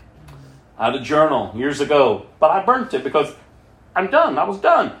 I had a journal years ago, but I burnt it because I'm done. I was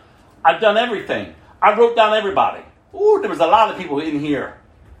done. I've done everything. I wrote down everybody. Ooh, there was a lot of people in here.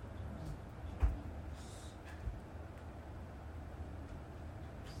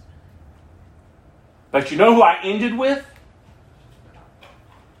 But you know who I ended with?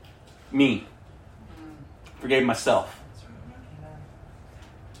 Me. Forgave myself.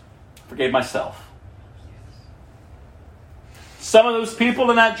 Forgave myself. Some of those people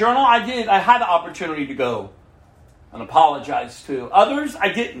in that journal, I had the opportunity to go and apologize to. Others, I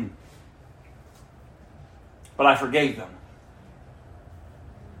didn't. But I forgave them.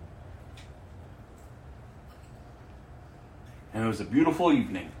 And it was a beautiful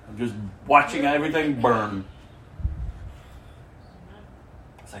evening of just watching everything burn.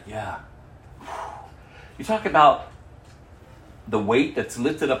 It's like, yeah. You talk about the weight that's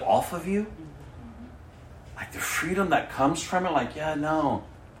lifted up off of you. Like the freedom that comes from it. Like, yeah, no.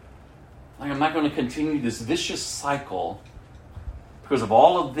 Like, I'm not going to continue this vicious cycle because of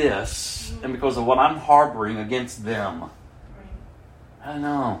all of this and because of what I'm harboring against them. I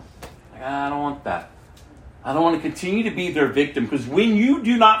know. Like, I don't want that. I don't want to continue to be their victim, because when you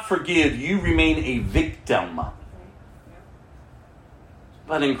do not forgive, you remain a victim.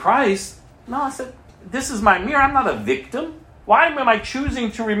 But in Christ, no, I said, this is my mirror. I'm not a victim. Why am I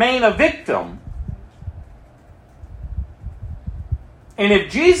choosing to remain a victim? And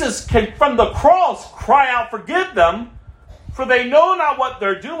if Jesus can, from the cross, cry out, forgive them, for they know not what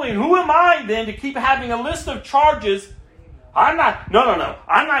they're doing, who am I then to keep having a list of charges? I'm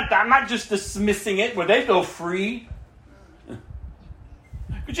not just dismissing it where they go free.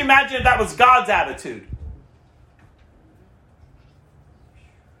 Could you imagine if that was God's attitude?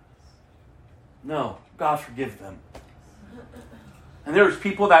 No, God forgive them. And there was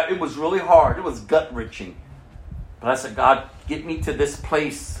people that it was really hard. It was gut-wrenching. But I said, God, get me to this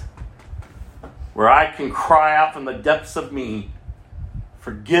place where I can cry out from the depths of me,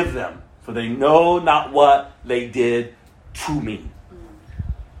 forgive them, for they know not what they did to me.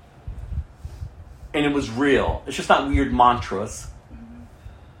 And it was real. It's just not weird mantras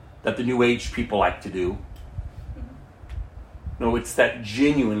that the New Age people like to do. No, it's that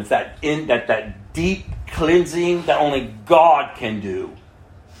genuine, it's that deep cleansing that only God can do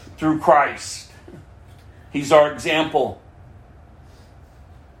through Christ. He's our example.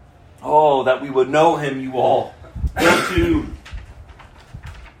 Oh, that we would know him, you all. Go to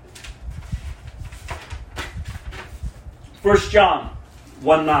 1 John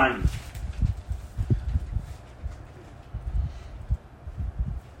 1:9.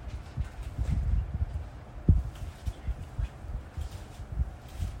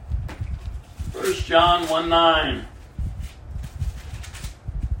 John 1:9.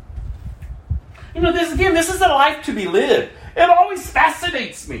 This is a life to be lived. It always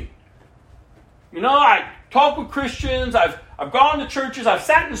fascinates me. I talk with Christians, I've gone to churches, I've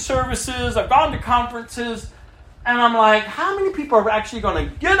sat in services, I've gone to conferences, and I'm like, how many people are actually going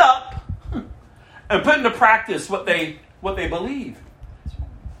to get up and put into practice what they believe?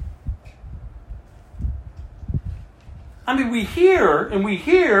 We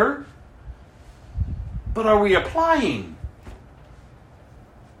hear, but are we applying?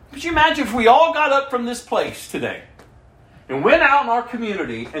 Could you imagine if we all got up from this place today and went out in our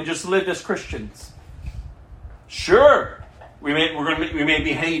community and just lived as Christians? Sure, we may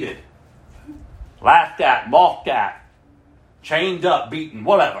be hated, laughed at, mocked at, chained up, beaten,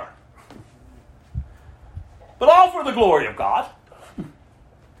 whatever. But all for the glory of God.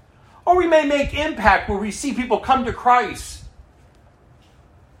 Or we may make impact where we see people come to Christ.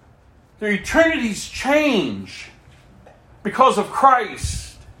 Their eternities change because of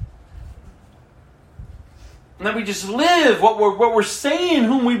Christ. And that we just live what we're saying,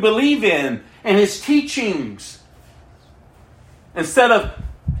 whom we believe in, and his teachings. Instead of,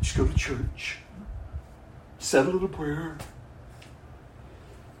 just go to church, say a little prayer.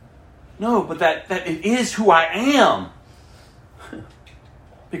 No, but that it is who I am.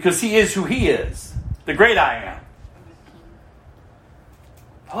 Because he is who he is. The great I am.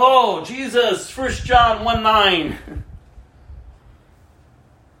 Oh, Jesus, 1 John 1:9.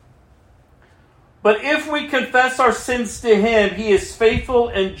 But if we confess our sins to him, he is faithful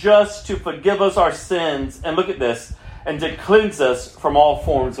and just to forgive us our sins. And look at this. And to cleanse us from all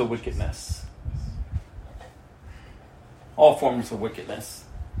forms of wickedness. All forms of wickedness.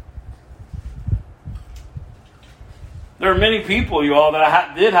 There are many people, you all, that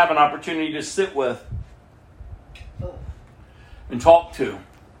I did have an opportunity to sit with and talk to.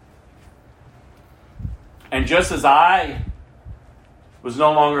 And just as I was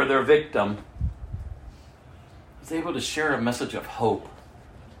no longer their victim, I was able to share a message of hope.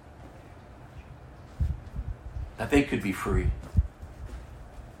 That they could be free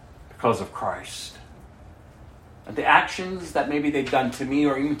because of Christ. And the actions that maybe they've done to me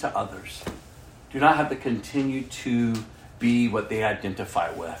or even to others do not have to continue to be what they identify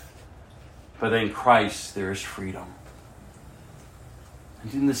with. But in Christ there is freedom.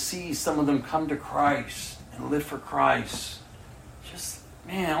 And to see some of them come to Christ and live for Christ.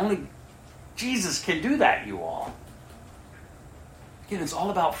 Only Jesus can do that, you all. Again, it's all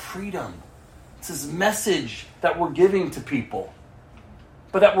about freedom. It's his message that we're giving to people.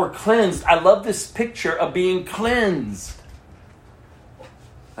 But that we're cleansed. I love this picture of being cleansed.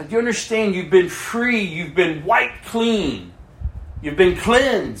 Like, you understand, you've been free. You've been wiped clean. You've been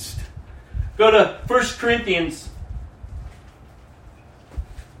cleansed. Go to 1 Corinthians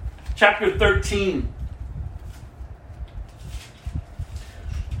chapter 13.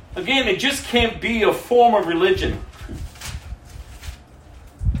 Again, it just can't be a form of religion.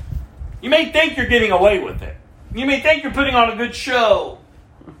 You may think you're getting away with it. You may think you're putting on a good show.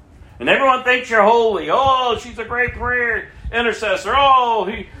 And everyone thinks you're holy. Oh, she's a great prayer intercessor. Oh,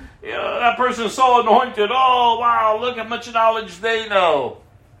 that person's so anointed. Oh, wow, look how much knowledge they know.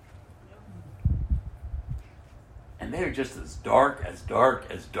 And they're just as dark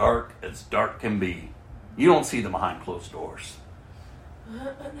can be. You don't see them behind closed doors.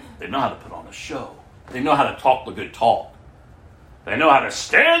 They know how to put on a show. They know how to talk the good talk. They know how to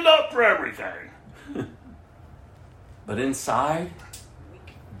stand up for everything. But inside,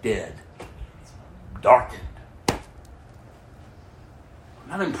 dead. Darkened. I'm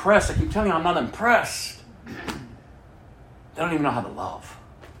not impressed. I keep telling you, I'm not impressed. They don't even know how to love.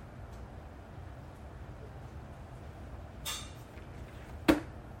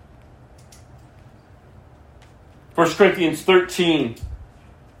 1 Corinthians 13.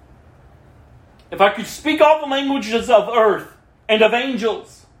 If I could speak all the languages of earth and of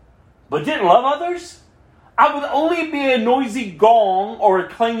angels, but didn't love others, I would only be a noisy gong or a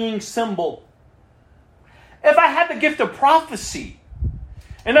clanging cymbal. If I had the gift of prophecy,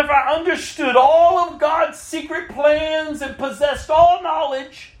 and if I understood all of God's secret plans and possessed all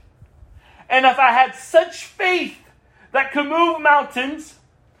knowledge, and if I had such faith that could move mountains,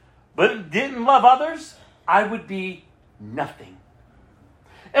 but didn't love others, I would be nothing.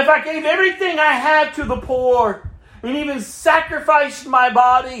 If I gave everything I had to the poor, and even sacrificed my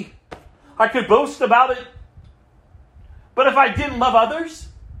body, I could boast about it. But if I didn't love others,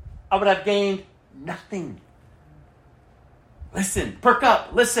 I would have gained nothing. Listen, perk up,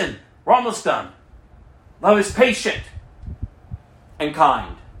 listen. We're almost done. Love is patient and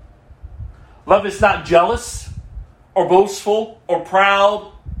kind. Love is not jealous or boastful or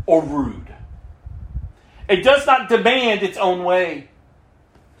proud or rude. It does not demand its own way.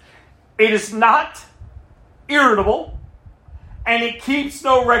 It is not irritable, and it keeps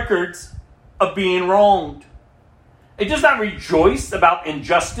no records of being wronged. It does not rejoice about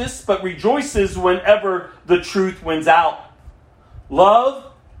injustice, but rejoices whenever the truth wins out.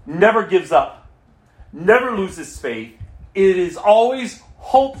 Love never gives up, never loses faith. It is always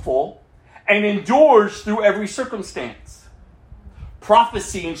hopeful and endures through every circumstance.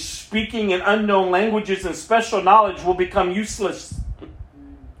 Prophecy and speaking in unknown languages and special knowledge will become useless.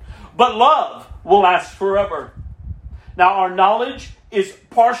 But love will last forever. Now, our knowledge is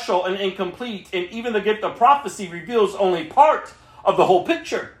partial and incomplete, and even the gift of prophecy reveals only part of the whole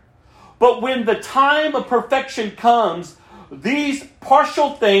picture. But when the time of perfection comes, these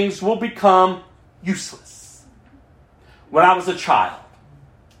partial things will become useless. When I was a child,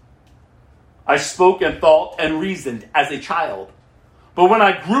 I spoke and thought and reasoned as a child. But when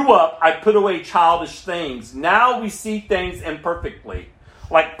I grew up, I put away childish things. Now we see things imperfectly,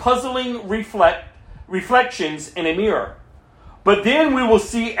 like puzzling reflections in a mirror. But then we will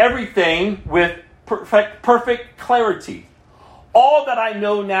see everything with perfect clarity. All that I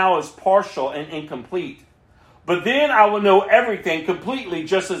know now is partial and incomplete. But then I will know everything completely,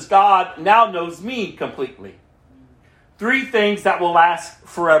 just as God now knows me completely. 3 things that will last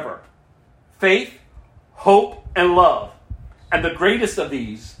forever: faith, hope, and love. And the greatest of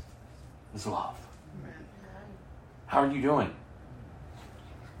these is love. How are you doing?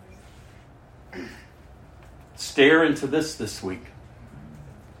 Stare into this week.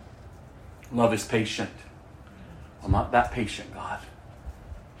 Love is patient. I'm not that patient, God.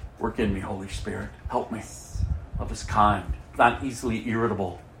 Work in me, Holy Spirit. Help me. Love is kind. It's not easily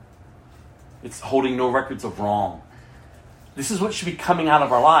irritable. It's holding no records of wrong. This is what should be coming out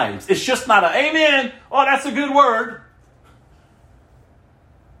of our lives. It's just not a amen. Oh, that's a good word.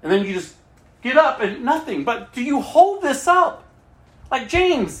 And then you just get up and nothing. But do you hold this up? Like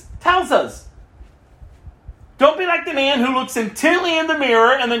James tells us. Don't be like the man who looks intently in the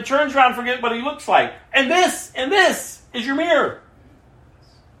mirror and then turns around and forgets what he looks like. And this is your mirror.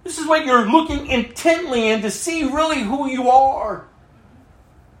 This is what you're looking intently in to see really who you are.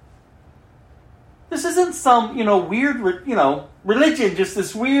 This isn't some, weird, religion, just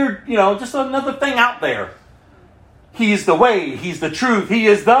this weird, just another thing out there. He is the way. He's the truth. He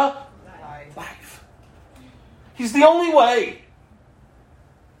is the life. He's the only way.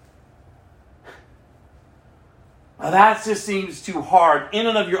 Now that just seems too hard. In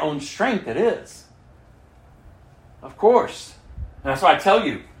and of your own strength, it is. Of course. And that's why I tell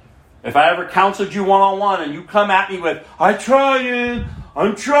you, if I ever counseled you one-on-one and you come at me with, I'm trying.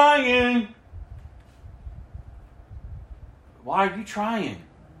 Why are you trying?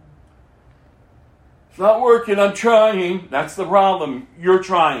 It's not working, I'm trying. That's the problem. You're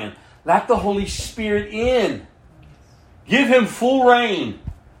trying. Let the Holy Spirit in. Give him full reign.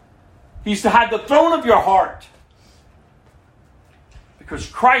 He's to have the throne of your heart. Because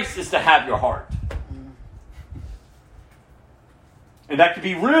Christ is to have your heart. And that could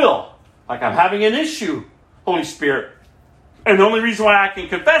be real. Like I'm having an issue, Holy Spirit. And the only reason why I can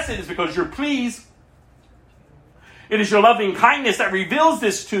confess it is because you're pleased. It is your loving kindness that reveals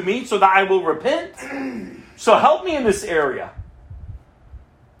this to me so that I will repent. So help me in this area.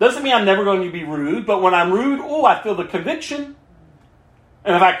 Doesn't mean I'm never going to be rude, but when I'm rude, I feel the conviction.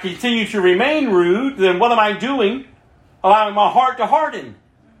 And if I continue to remain rude, then what am I doing? Allowing my heart to harden.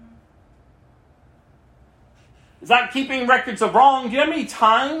 It's not keeping records of wrong. Do you know how many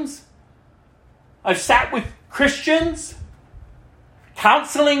times I've sat with Christians,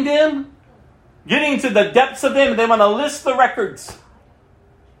 counseling them, getting to the depths of them, and they want to list the records.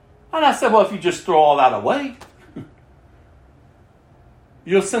 And I said, well, if you just throw all that away,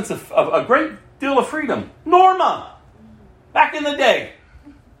 you'll sense a great deal of freedom. Norma, back in the day,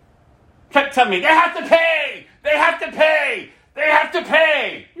 kept telling me, they have to pay, they have to pay, they have to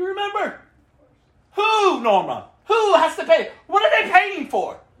pay. You remember? Who, Norma? Who has to pay? What are they paying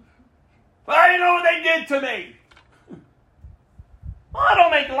for? Well, I know what they did to me. Well, I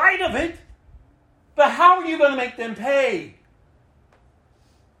don't make light of it. But how are you going to make them pay?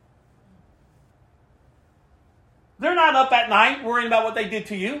 They're not up at night worrying about what they did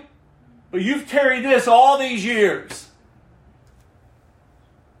to you. But you've carried this all these years.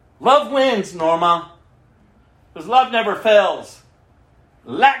 Love wins, Norma. Because love never fails.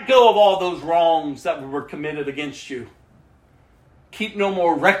 Let go of all those wrongs that were committed against you. Keep no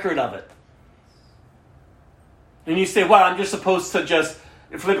more record of it. And you say, well, I'm just supposed to just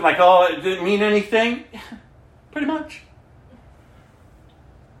flip it like, oh, it didn't mean anything. Pretty much.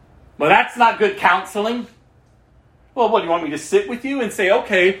 But that's not good counseling. Well, what, do you want me to sit with you and say,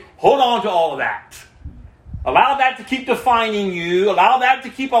 okay, hold on to all of that. Allow that to keep defining you. Allow that to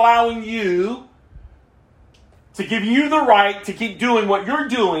keep allowing you to give you the right to keep doing what you're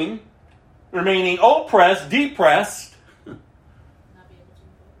doing, remaining oppressed, depressed,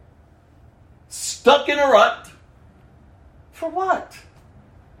 stuck in a rut. For what?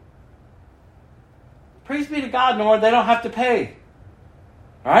 Praise be to God, Lord, they don't have to pay.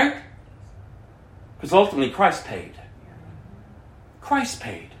 Right? Because ultimately Christ paid. Christ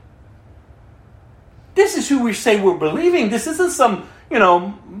paid. This is who we say we're believing. This isn't some,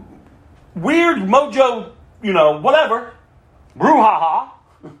 weird mojo, whatever. Brouhaha.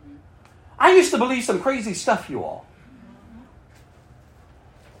 I used to believe some crazy stuff, you all.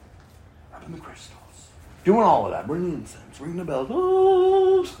 Rubbing the crystals. Doing all of that. Bringing incense. Ringing the bells.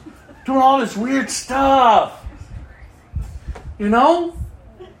 Oh, doing all this weird stuff.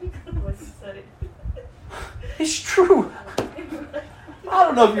 It's true. I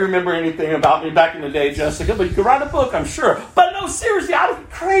don't know if you remember anything about me back in the day, Jessica, but you could write a book, I'm sure. But no, seriously, I was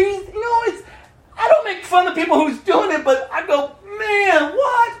crazy. I don't make fun of people who's doing it, but I go, man,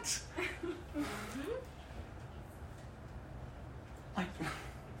 what?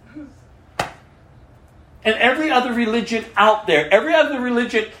 And every other religion out there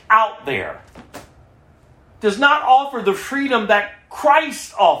does not offer the freedom that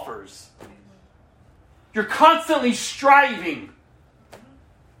Christ offers. You're constantly striving.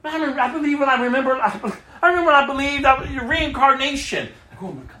 I believe when I believed that your reincarnation. I'm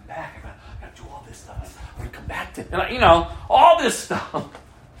going to come back. I got to do all this stuff. I'm going to come back to, all this stuff.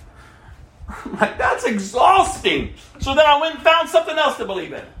 Like, that's exhausting. So then I went and found something else to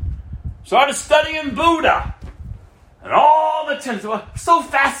believe in. Started studying Buddha. And all the times, so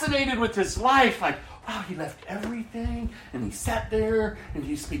fascinated with his life. Like, wow, he left everything. And he sat there and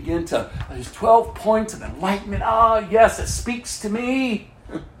he began to, his 12 points of enlightenment. Ah, yes, it speaks to me.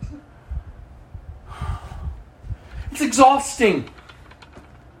 It's exhausting.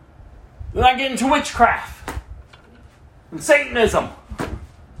 Then I get into witchcraft and Satanism.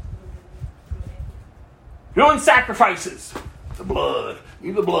 Doing sacrifices. The blood.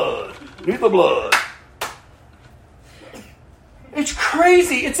 Need the blood. Need the blood. It's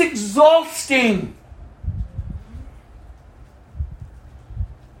crazy. It's exhausting.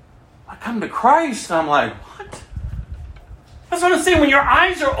 I come to Christ and I'm like, what? That's what I'm saying. When your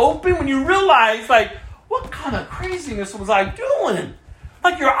eyes are open, when you realize, like, what kind of craziness was I doing?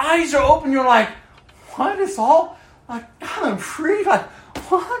 Like, your eyes are open, you're like, what is all? Like, God, I'm free. Like,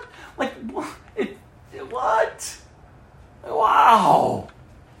 what? Like, what? What? Wow.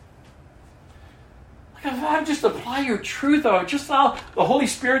 Like, if I just apply your truth, or just allow the Holy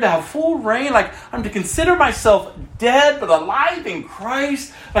Spirit to have full reign, like, I'm to consider myself dead but alive in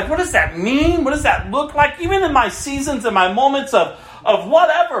Christ. Like, what does that mean? What does that look like? Even in my seasons and my moments of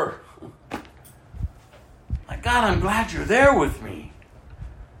whatever. God, I'm glad you're there with me.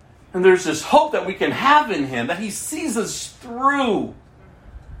 And there's this hope that we can have in Him, that He sees us through.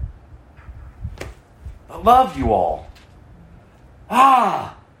 I love you all.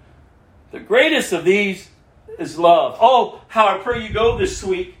 The greatest of these is love. Oh, how I pray you go this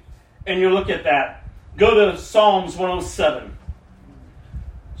week and you look at that. Go to Psalms 107.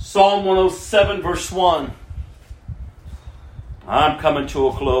 Psalm 107, verse 1. I'm coming to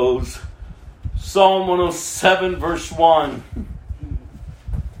a close. Psalm 107, verse 1.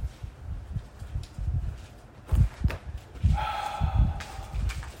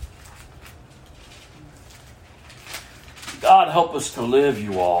 God help us to live,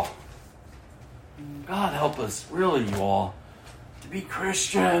 you all. God help us, really, you all, to be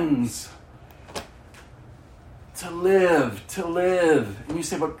Christians. To live. And you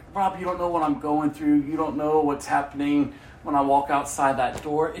say, but Rob, you don't know what I'm going through. You don't know what's happening when I walk outside that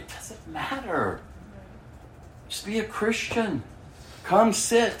door. It doesn't matter. Just be a Christian. Come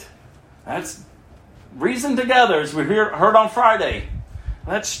sit. That's reason together, as we heard on Friday.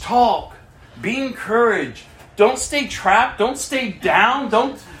 Let's talk. Be encouraged. Don't stay trapped. Don't stay down.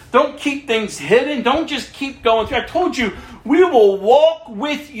 Don't keep things hidden. Don't just keep going through. I told you, we will walk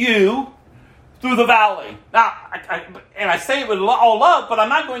with you through the valley. Now, I say it with all love, but I'm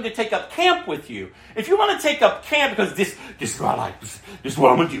not going to take up camp with you. If you want to take up camp because this is what I like, this is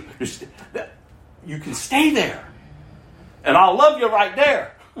what I'm going to do, you can stay there. And I'll love you right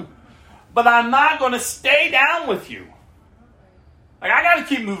there. But I'm not going to stay down with you. Like, I got to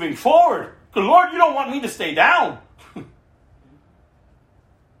keep moving forward. Because, Lord, you don't want me to stay down.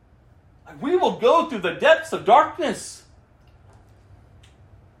 We will go through the depths of darkness.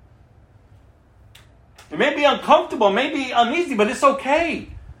 It may be uncomfortable, it may be uneasy, but it's okay.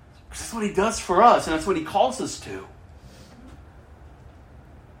 Because that's what he does for us, and that's what he calls us to.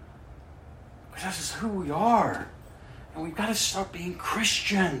 Because that's just who we are. And we've got to start being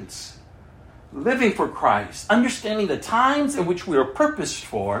Christians. Living for Christ. Understanding the times in which we are purposed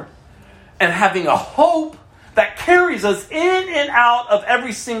for. And having a hope that carries us in and out of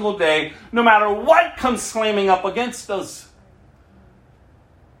every single day, no matter what comes slamming up against us.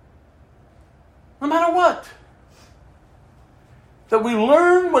 No matter what. That we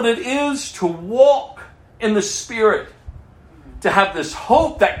learn what it is to walk in the Spirit. To have this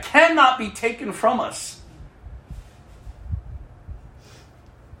hope that cannot be taken from us.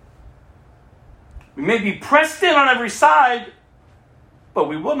 We may be pressed in on every side, but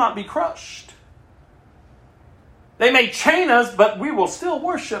we will not be crushed. They may chain us, but we will still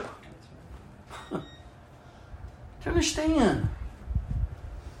worship. Do you understand?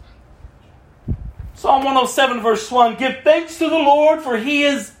 Psalm 107 verse 1. Give thanks to the Lord, for he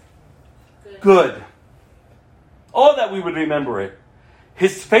is good. Oh, that we would remember it.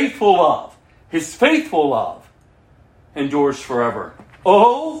 His faithful love endures forever.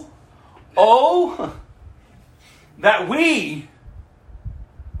 Oh, that we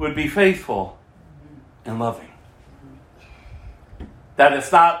would be faithful and loving. That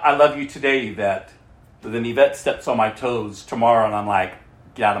it's not, I love you today, that then Yvette steps on my toes tomorrow and I'm like,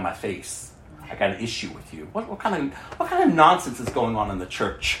 get out of my face. I got an issue with you. What kind of nonsense is going on in the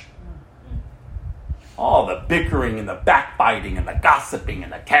church? All the bickering and the backbiting and the gossiping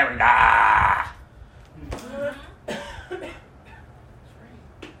and the tearing.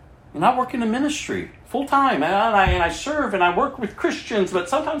 And I work in a ministry full time, and I serve and I work with Christians, but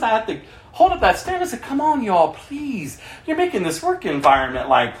sometimes I have to hold up that stand and say, come on, y'all, please. You're making this work environment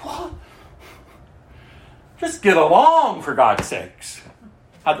like, what? Just get along, for God's sakes.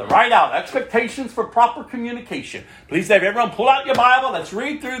 Have to write out expectations for proper communication. Please have everyone pull out your Bible, let's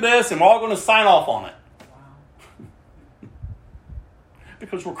read through this, and we're all going to sign off on it.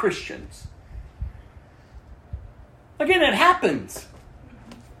 Because we're Christians. Again, it happens.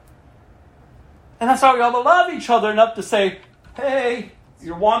 And that's why we ought to love each other enough to say, hey,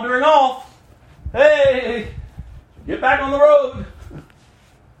 you're wandering off. Hey, get back on the road.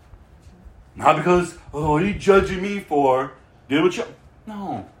 Not because, what are you judging me for? Do what you...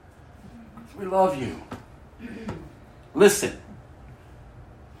 No. We love you. Listen.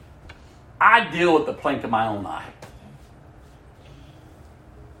 I deal with the plank in my own eye.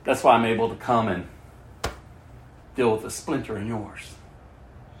 That's why I'm able to come and deal with a splinter in yours.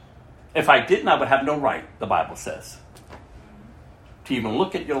 If I didn't, I would have no right, the Bible says, to even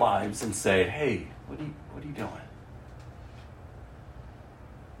look at your lives and say, hey, what are you doing?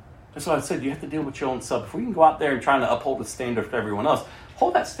 That's why I said you have to deal with your own self. If we can go out there and try to uphold a standard for everyone else,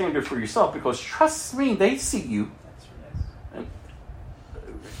 hold that standard for yourself, because trust me, they see you. And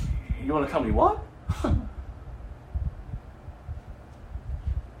you want to tell me what?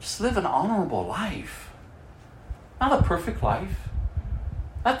 Just live an honorable life. Not a perfect life.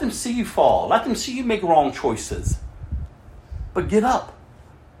 Let them see you fall. Let them see you make wrong choices. But get up.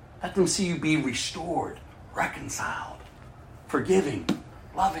 Let them see you be restored, reconciled, forgiving,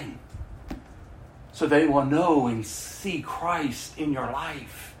 loving. So they will know and see Christ in your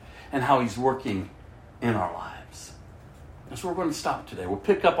life and how he's working in our lives. That's where we're going to stop today. We'll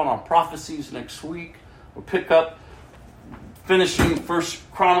pick up on our prophecies next week. We'll pick up finishing 1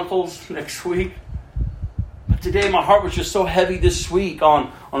 Chronicles next week. But today my heart was just so heavy this week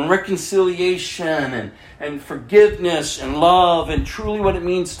on reconciliation and forgiveness and love and truly what it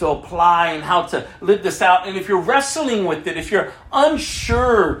means to apply and how to live this out. And if you're wrestling with it, if you're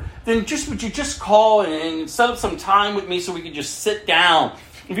unsure, then would you just call and set up some time with me so we can just sit down.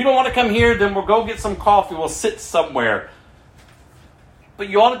 If you don't want to come here, then we'll go get some coffee. We'll sit somewhere. but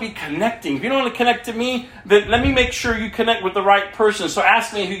you ought to be connecting. If you don't want to connect to me, then let me make sure you connect with the right person. So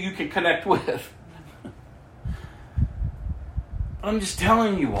ask me who you can connect with. But I'm just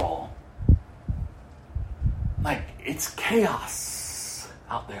telling you all, like, it's chaos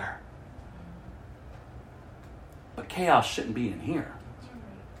out there. But chaos shouldn't be in here.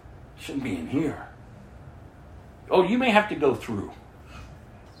 Shouldn't be in here. Oh, you may have to go through.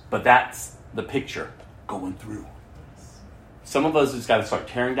 But that's the picture, going through. Some of us just got to start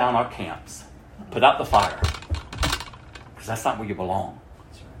tearing down our camps. Put out the fire. Because that's not where you belong.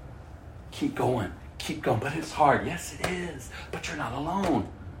 Keep going. Keep going. But it's hard. Yes, it is. But you're not alone.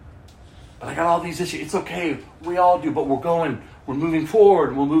 But I got all these issues. It's okay. We all do. But we're going. We're moving forward.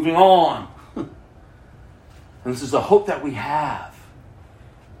 And we're moving on. And this is the hope that we have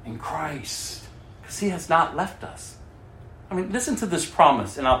in Christ. Because he has not left us. I mean, listen to this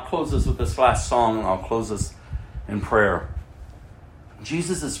promise. And I'll close this with this last song. And I'll close this in prayer.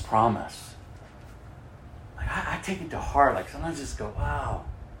 Jesus' promise. Like, I take it to heart. Like, sometimes I just go, wow.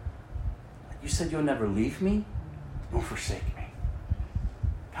 You said you'll never leave me? Don't forsake me.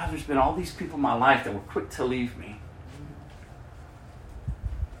 God, there's been all these people in my life that were quick to leave me.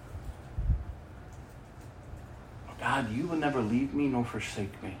 But God, you will never leave me nor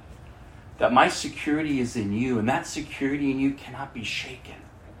forsake me. That my security is in you, and that security in you cannot be shaken.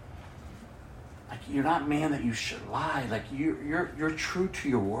 Like, you're not man that you should lie. Like, you're true to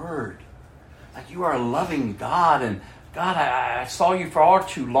your word. Like, you are a loving God. And God, I saw you for all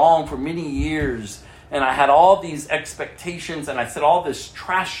too long, for many years. And I had all these expectations. And I said all this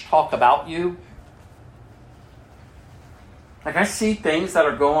trash talk about you. Like, I see things that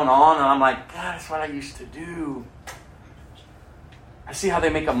are going on. And I'm like, God, that's what I used to do. I see how they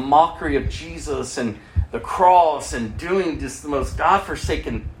make a mockery of Jesus and the cross and doing just the most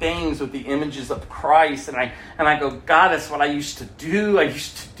God-forsaken things with the images of Christ. And I go, God, that's what I used to do. I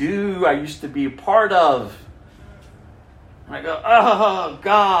used to be a part of. And I go, oh,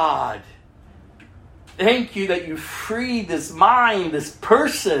 God. Thank you that you freed this mind, this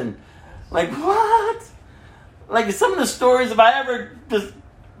person. Like, what? Like, some of the stories, if I ever just,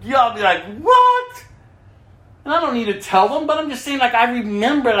 I'll be like, what? And I don't need to tell them, but I'm just saying, like, I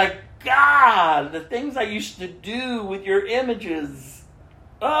remember, like, God, the things I used to do with your images.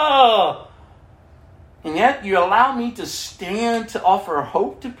 Oh. And yet you allow me to stand to offer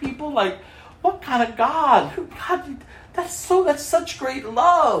hope to people? Like, what kind of God? God, that's such great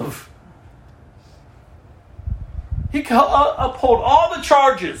love. He can uphold all the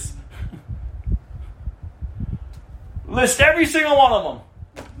charges. List every single one of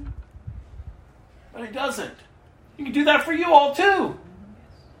them. But he doesn't. He can do that for you all too.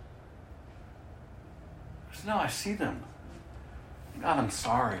 No, I see them. God, I'm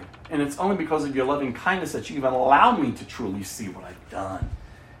sorry. And it's only because of your loving kindness that you even allow me to truly see what I've done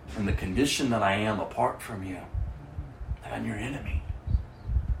and the condition that I am apart from you. That I'm your enemy.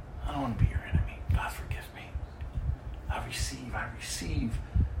 I don't want to be your enemy. God, forgive me. I receive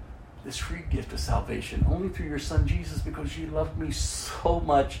this free gift of salvation only through your Son Jesus, because you loved me so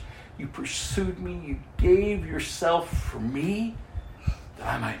much. You pursued me. You gave yourself for me that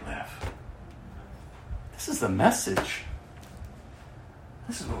I might live. This is the message.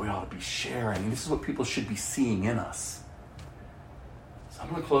 This is what we ought to be sharing. This is what people should be seeing in us. So I'm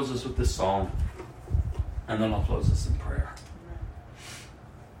going to close this with this song, and then I'll close this in prayer.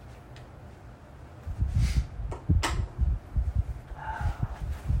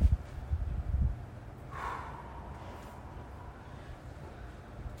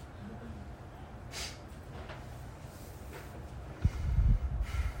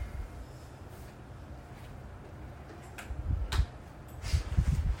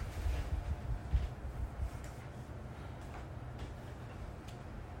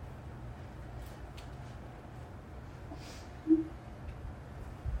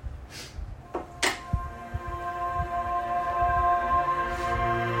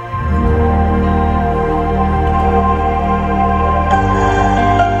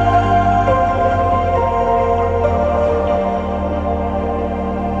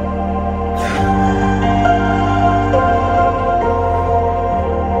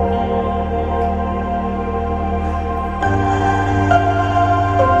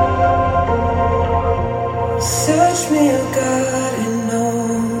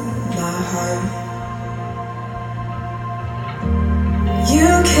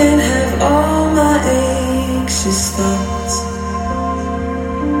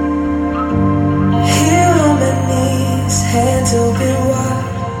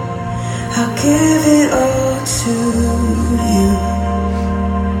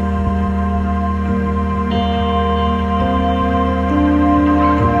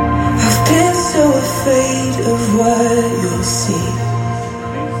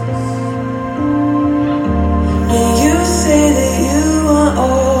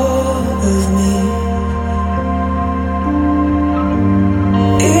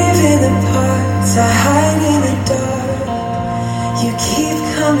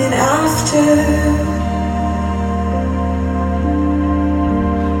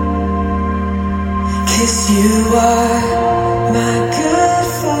 You are my good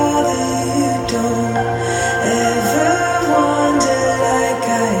Father. You don't ever wander like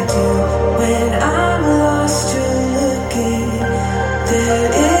I do. When I'm lost, you're looking. There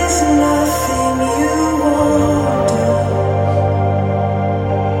is nothing you won't do.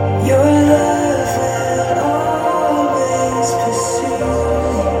 Your love will always pursue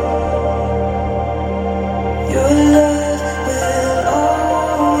me. Your love will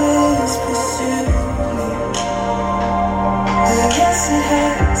always pursue me. Yes, it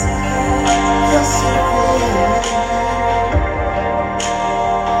has. Yes, it will.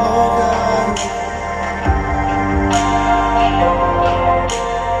 Oh, God.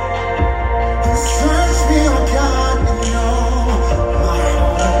 You search me, oh, God, and know my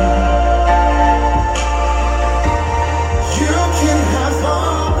heart. You can have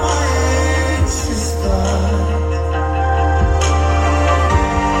all my anxious thoughts.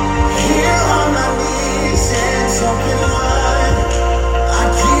 Here on my knees and talking wide. I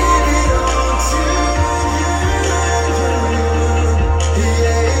give it all to you,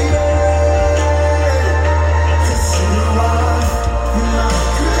 yeah. 'Cause you are my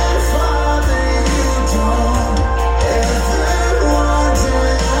good Father. You don't ever wander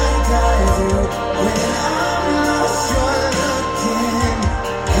like I do. When I'm lost, you're looking.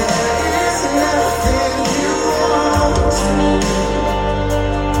 There is nothing you won't do.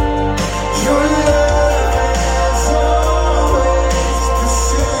 Your love has always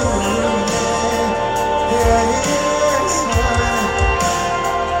pursued me. Yeah, yes,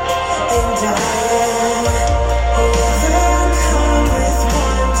 and I am overcome with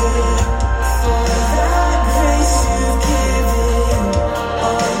wonder for the grace you've given.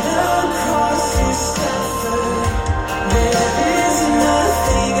 On the cross you suffered. There is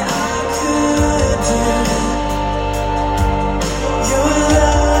nothing I could do. Your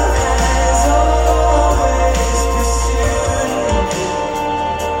love has always pursued me.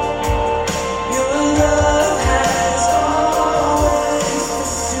 Your love has always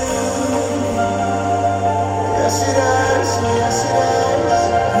pursued me. Yes, it has. Yes, it has.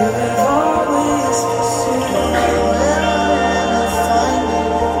 You have always pursued me. Where I am, you'll find me.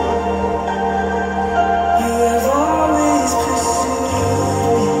 You have always pursued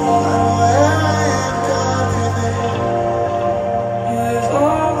me. And where I am, God, you're there. You have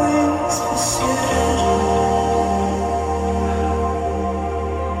always pursued me.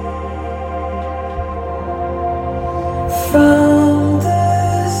 From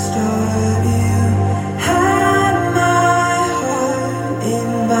the start, you had my heart in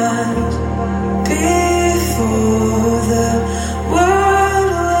mind. Before the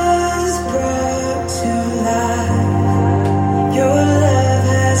world was brought to life, your love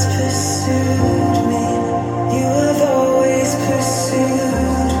has pursued me. You have always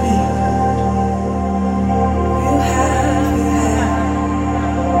pursued me. You have, you have.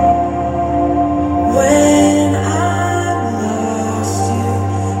 When I'm lost, you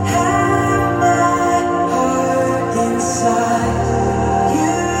have my heart inside.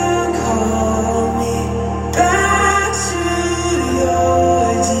 You call me back to your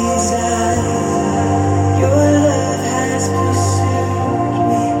design. Your love has pursued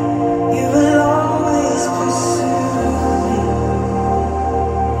me. You will always pursue me.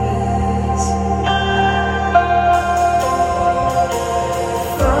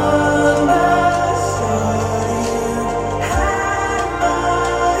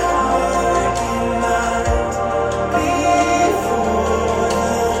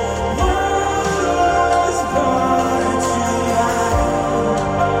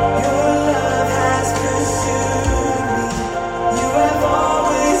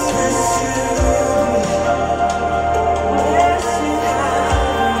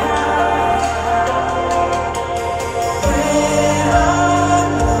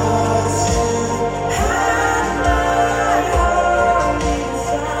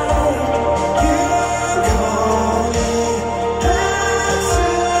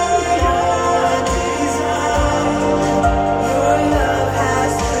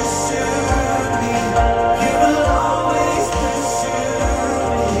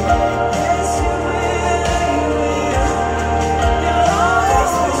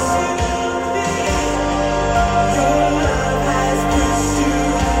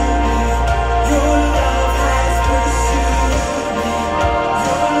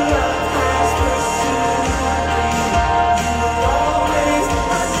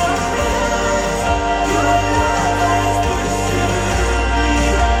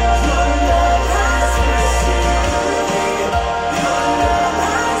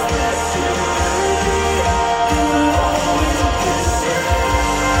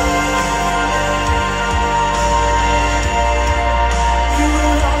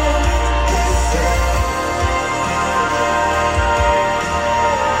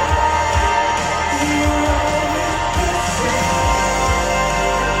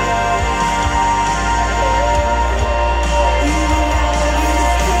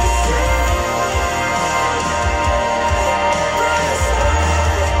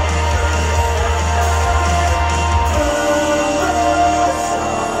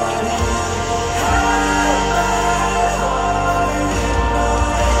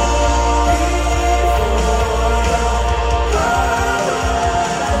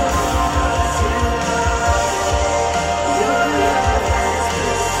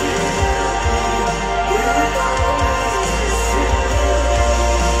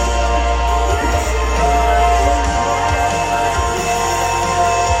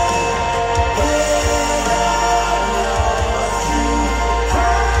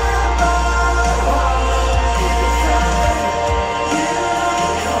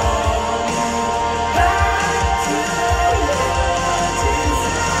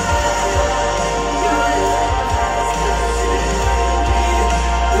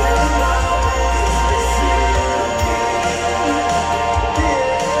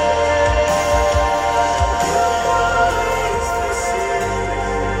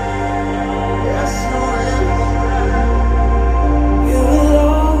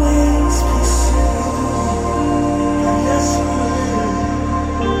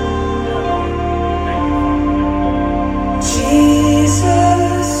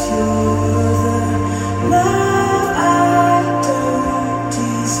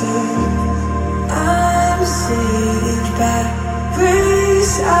 deserve. I'm saved by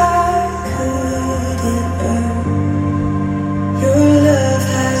grace I couldn't earn. Your love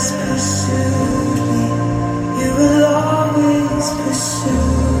has pursued me. You will always pursue.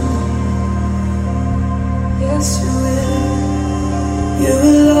 Yes, you will.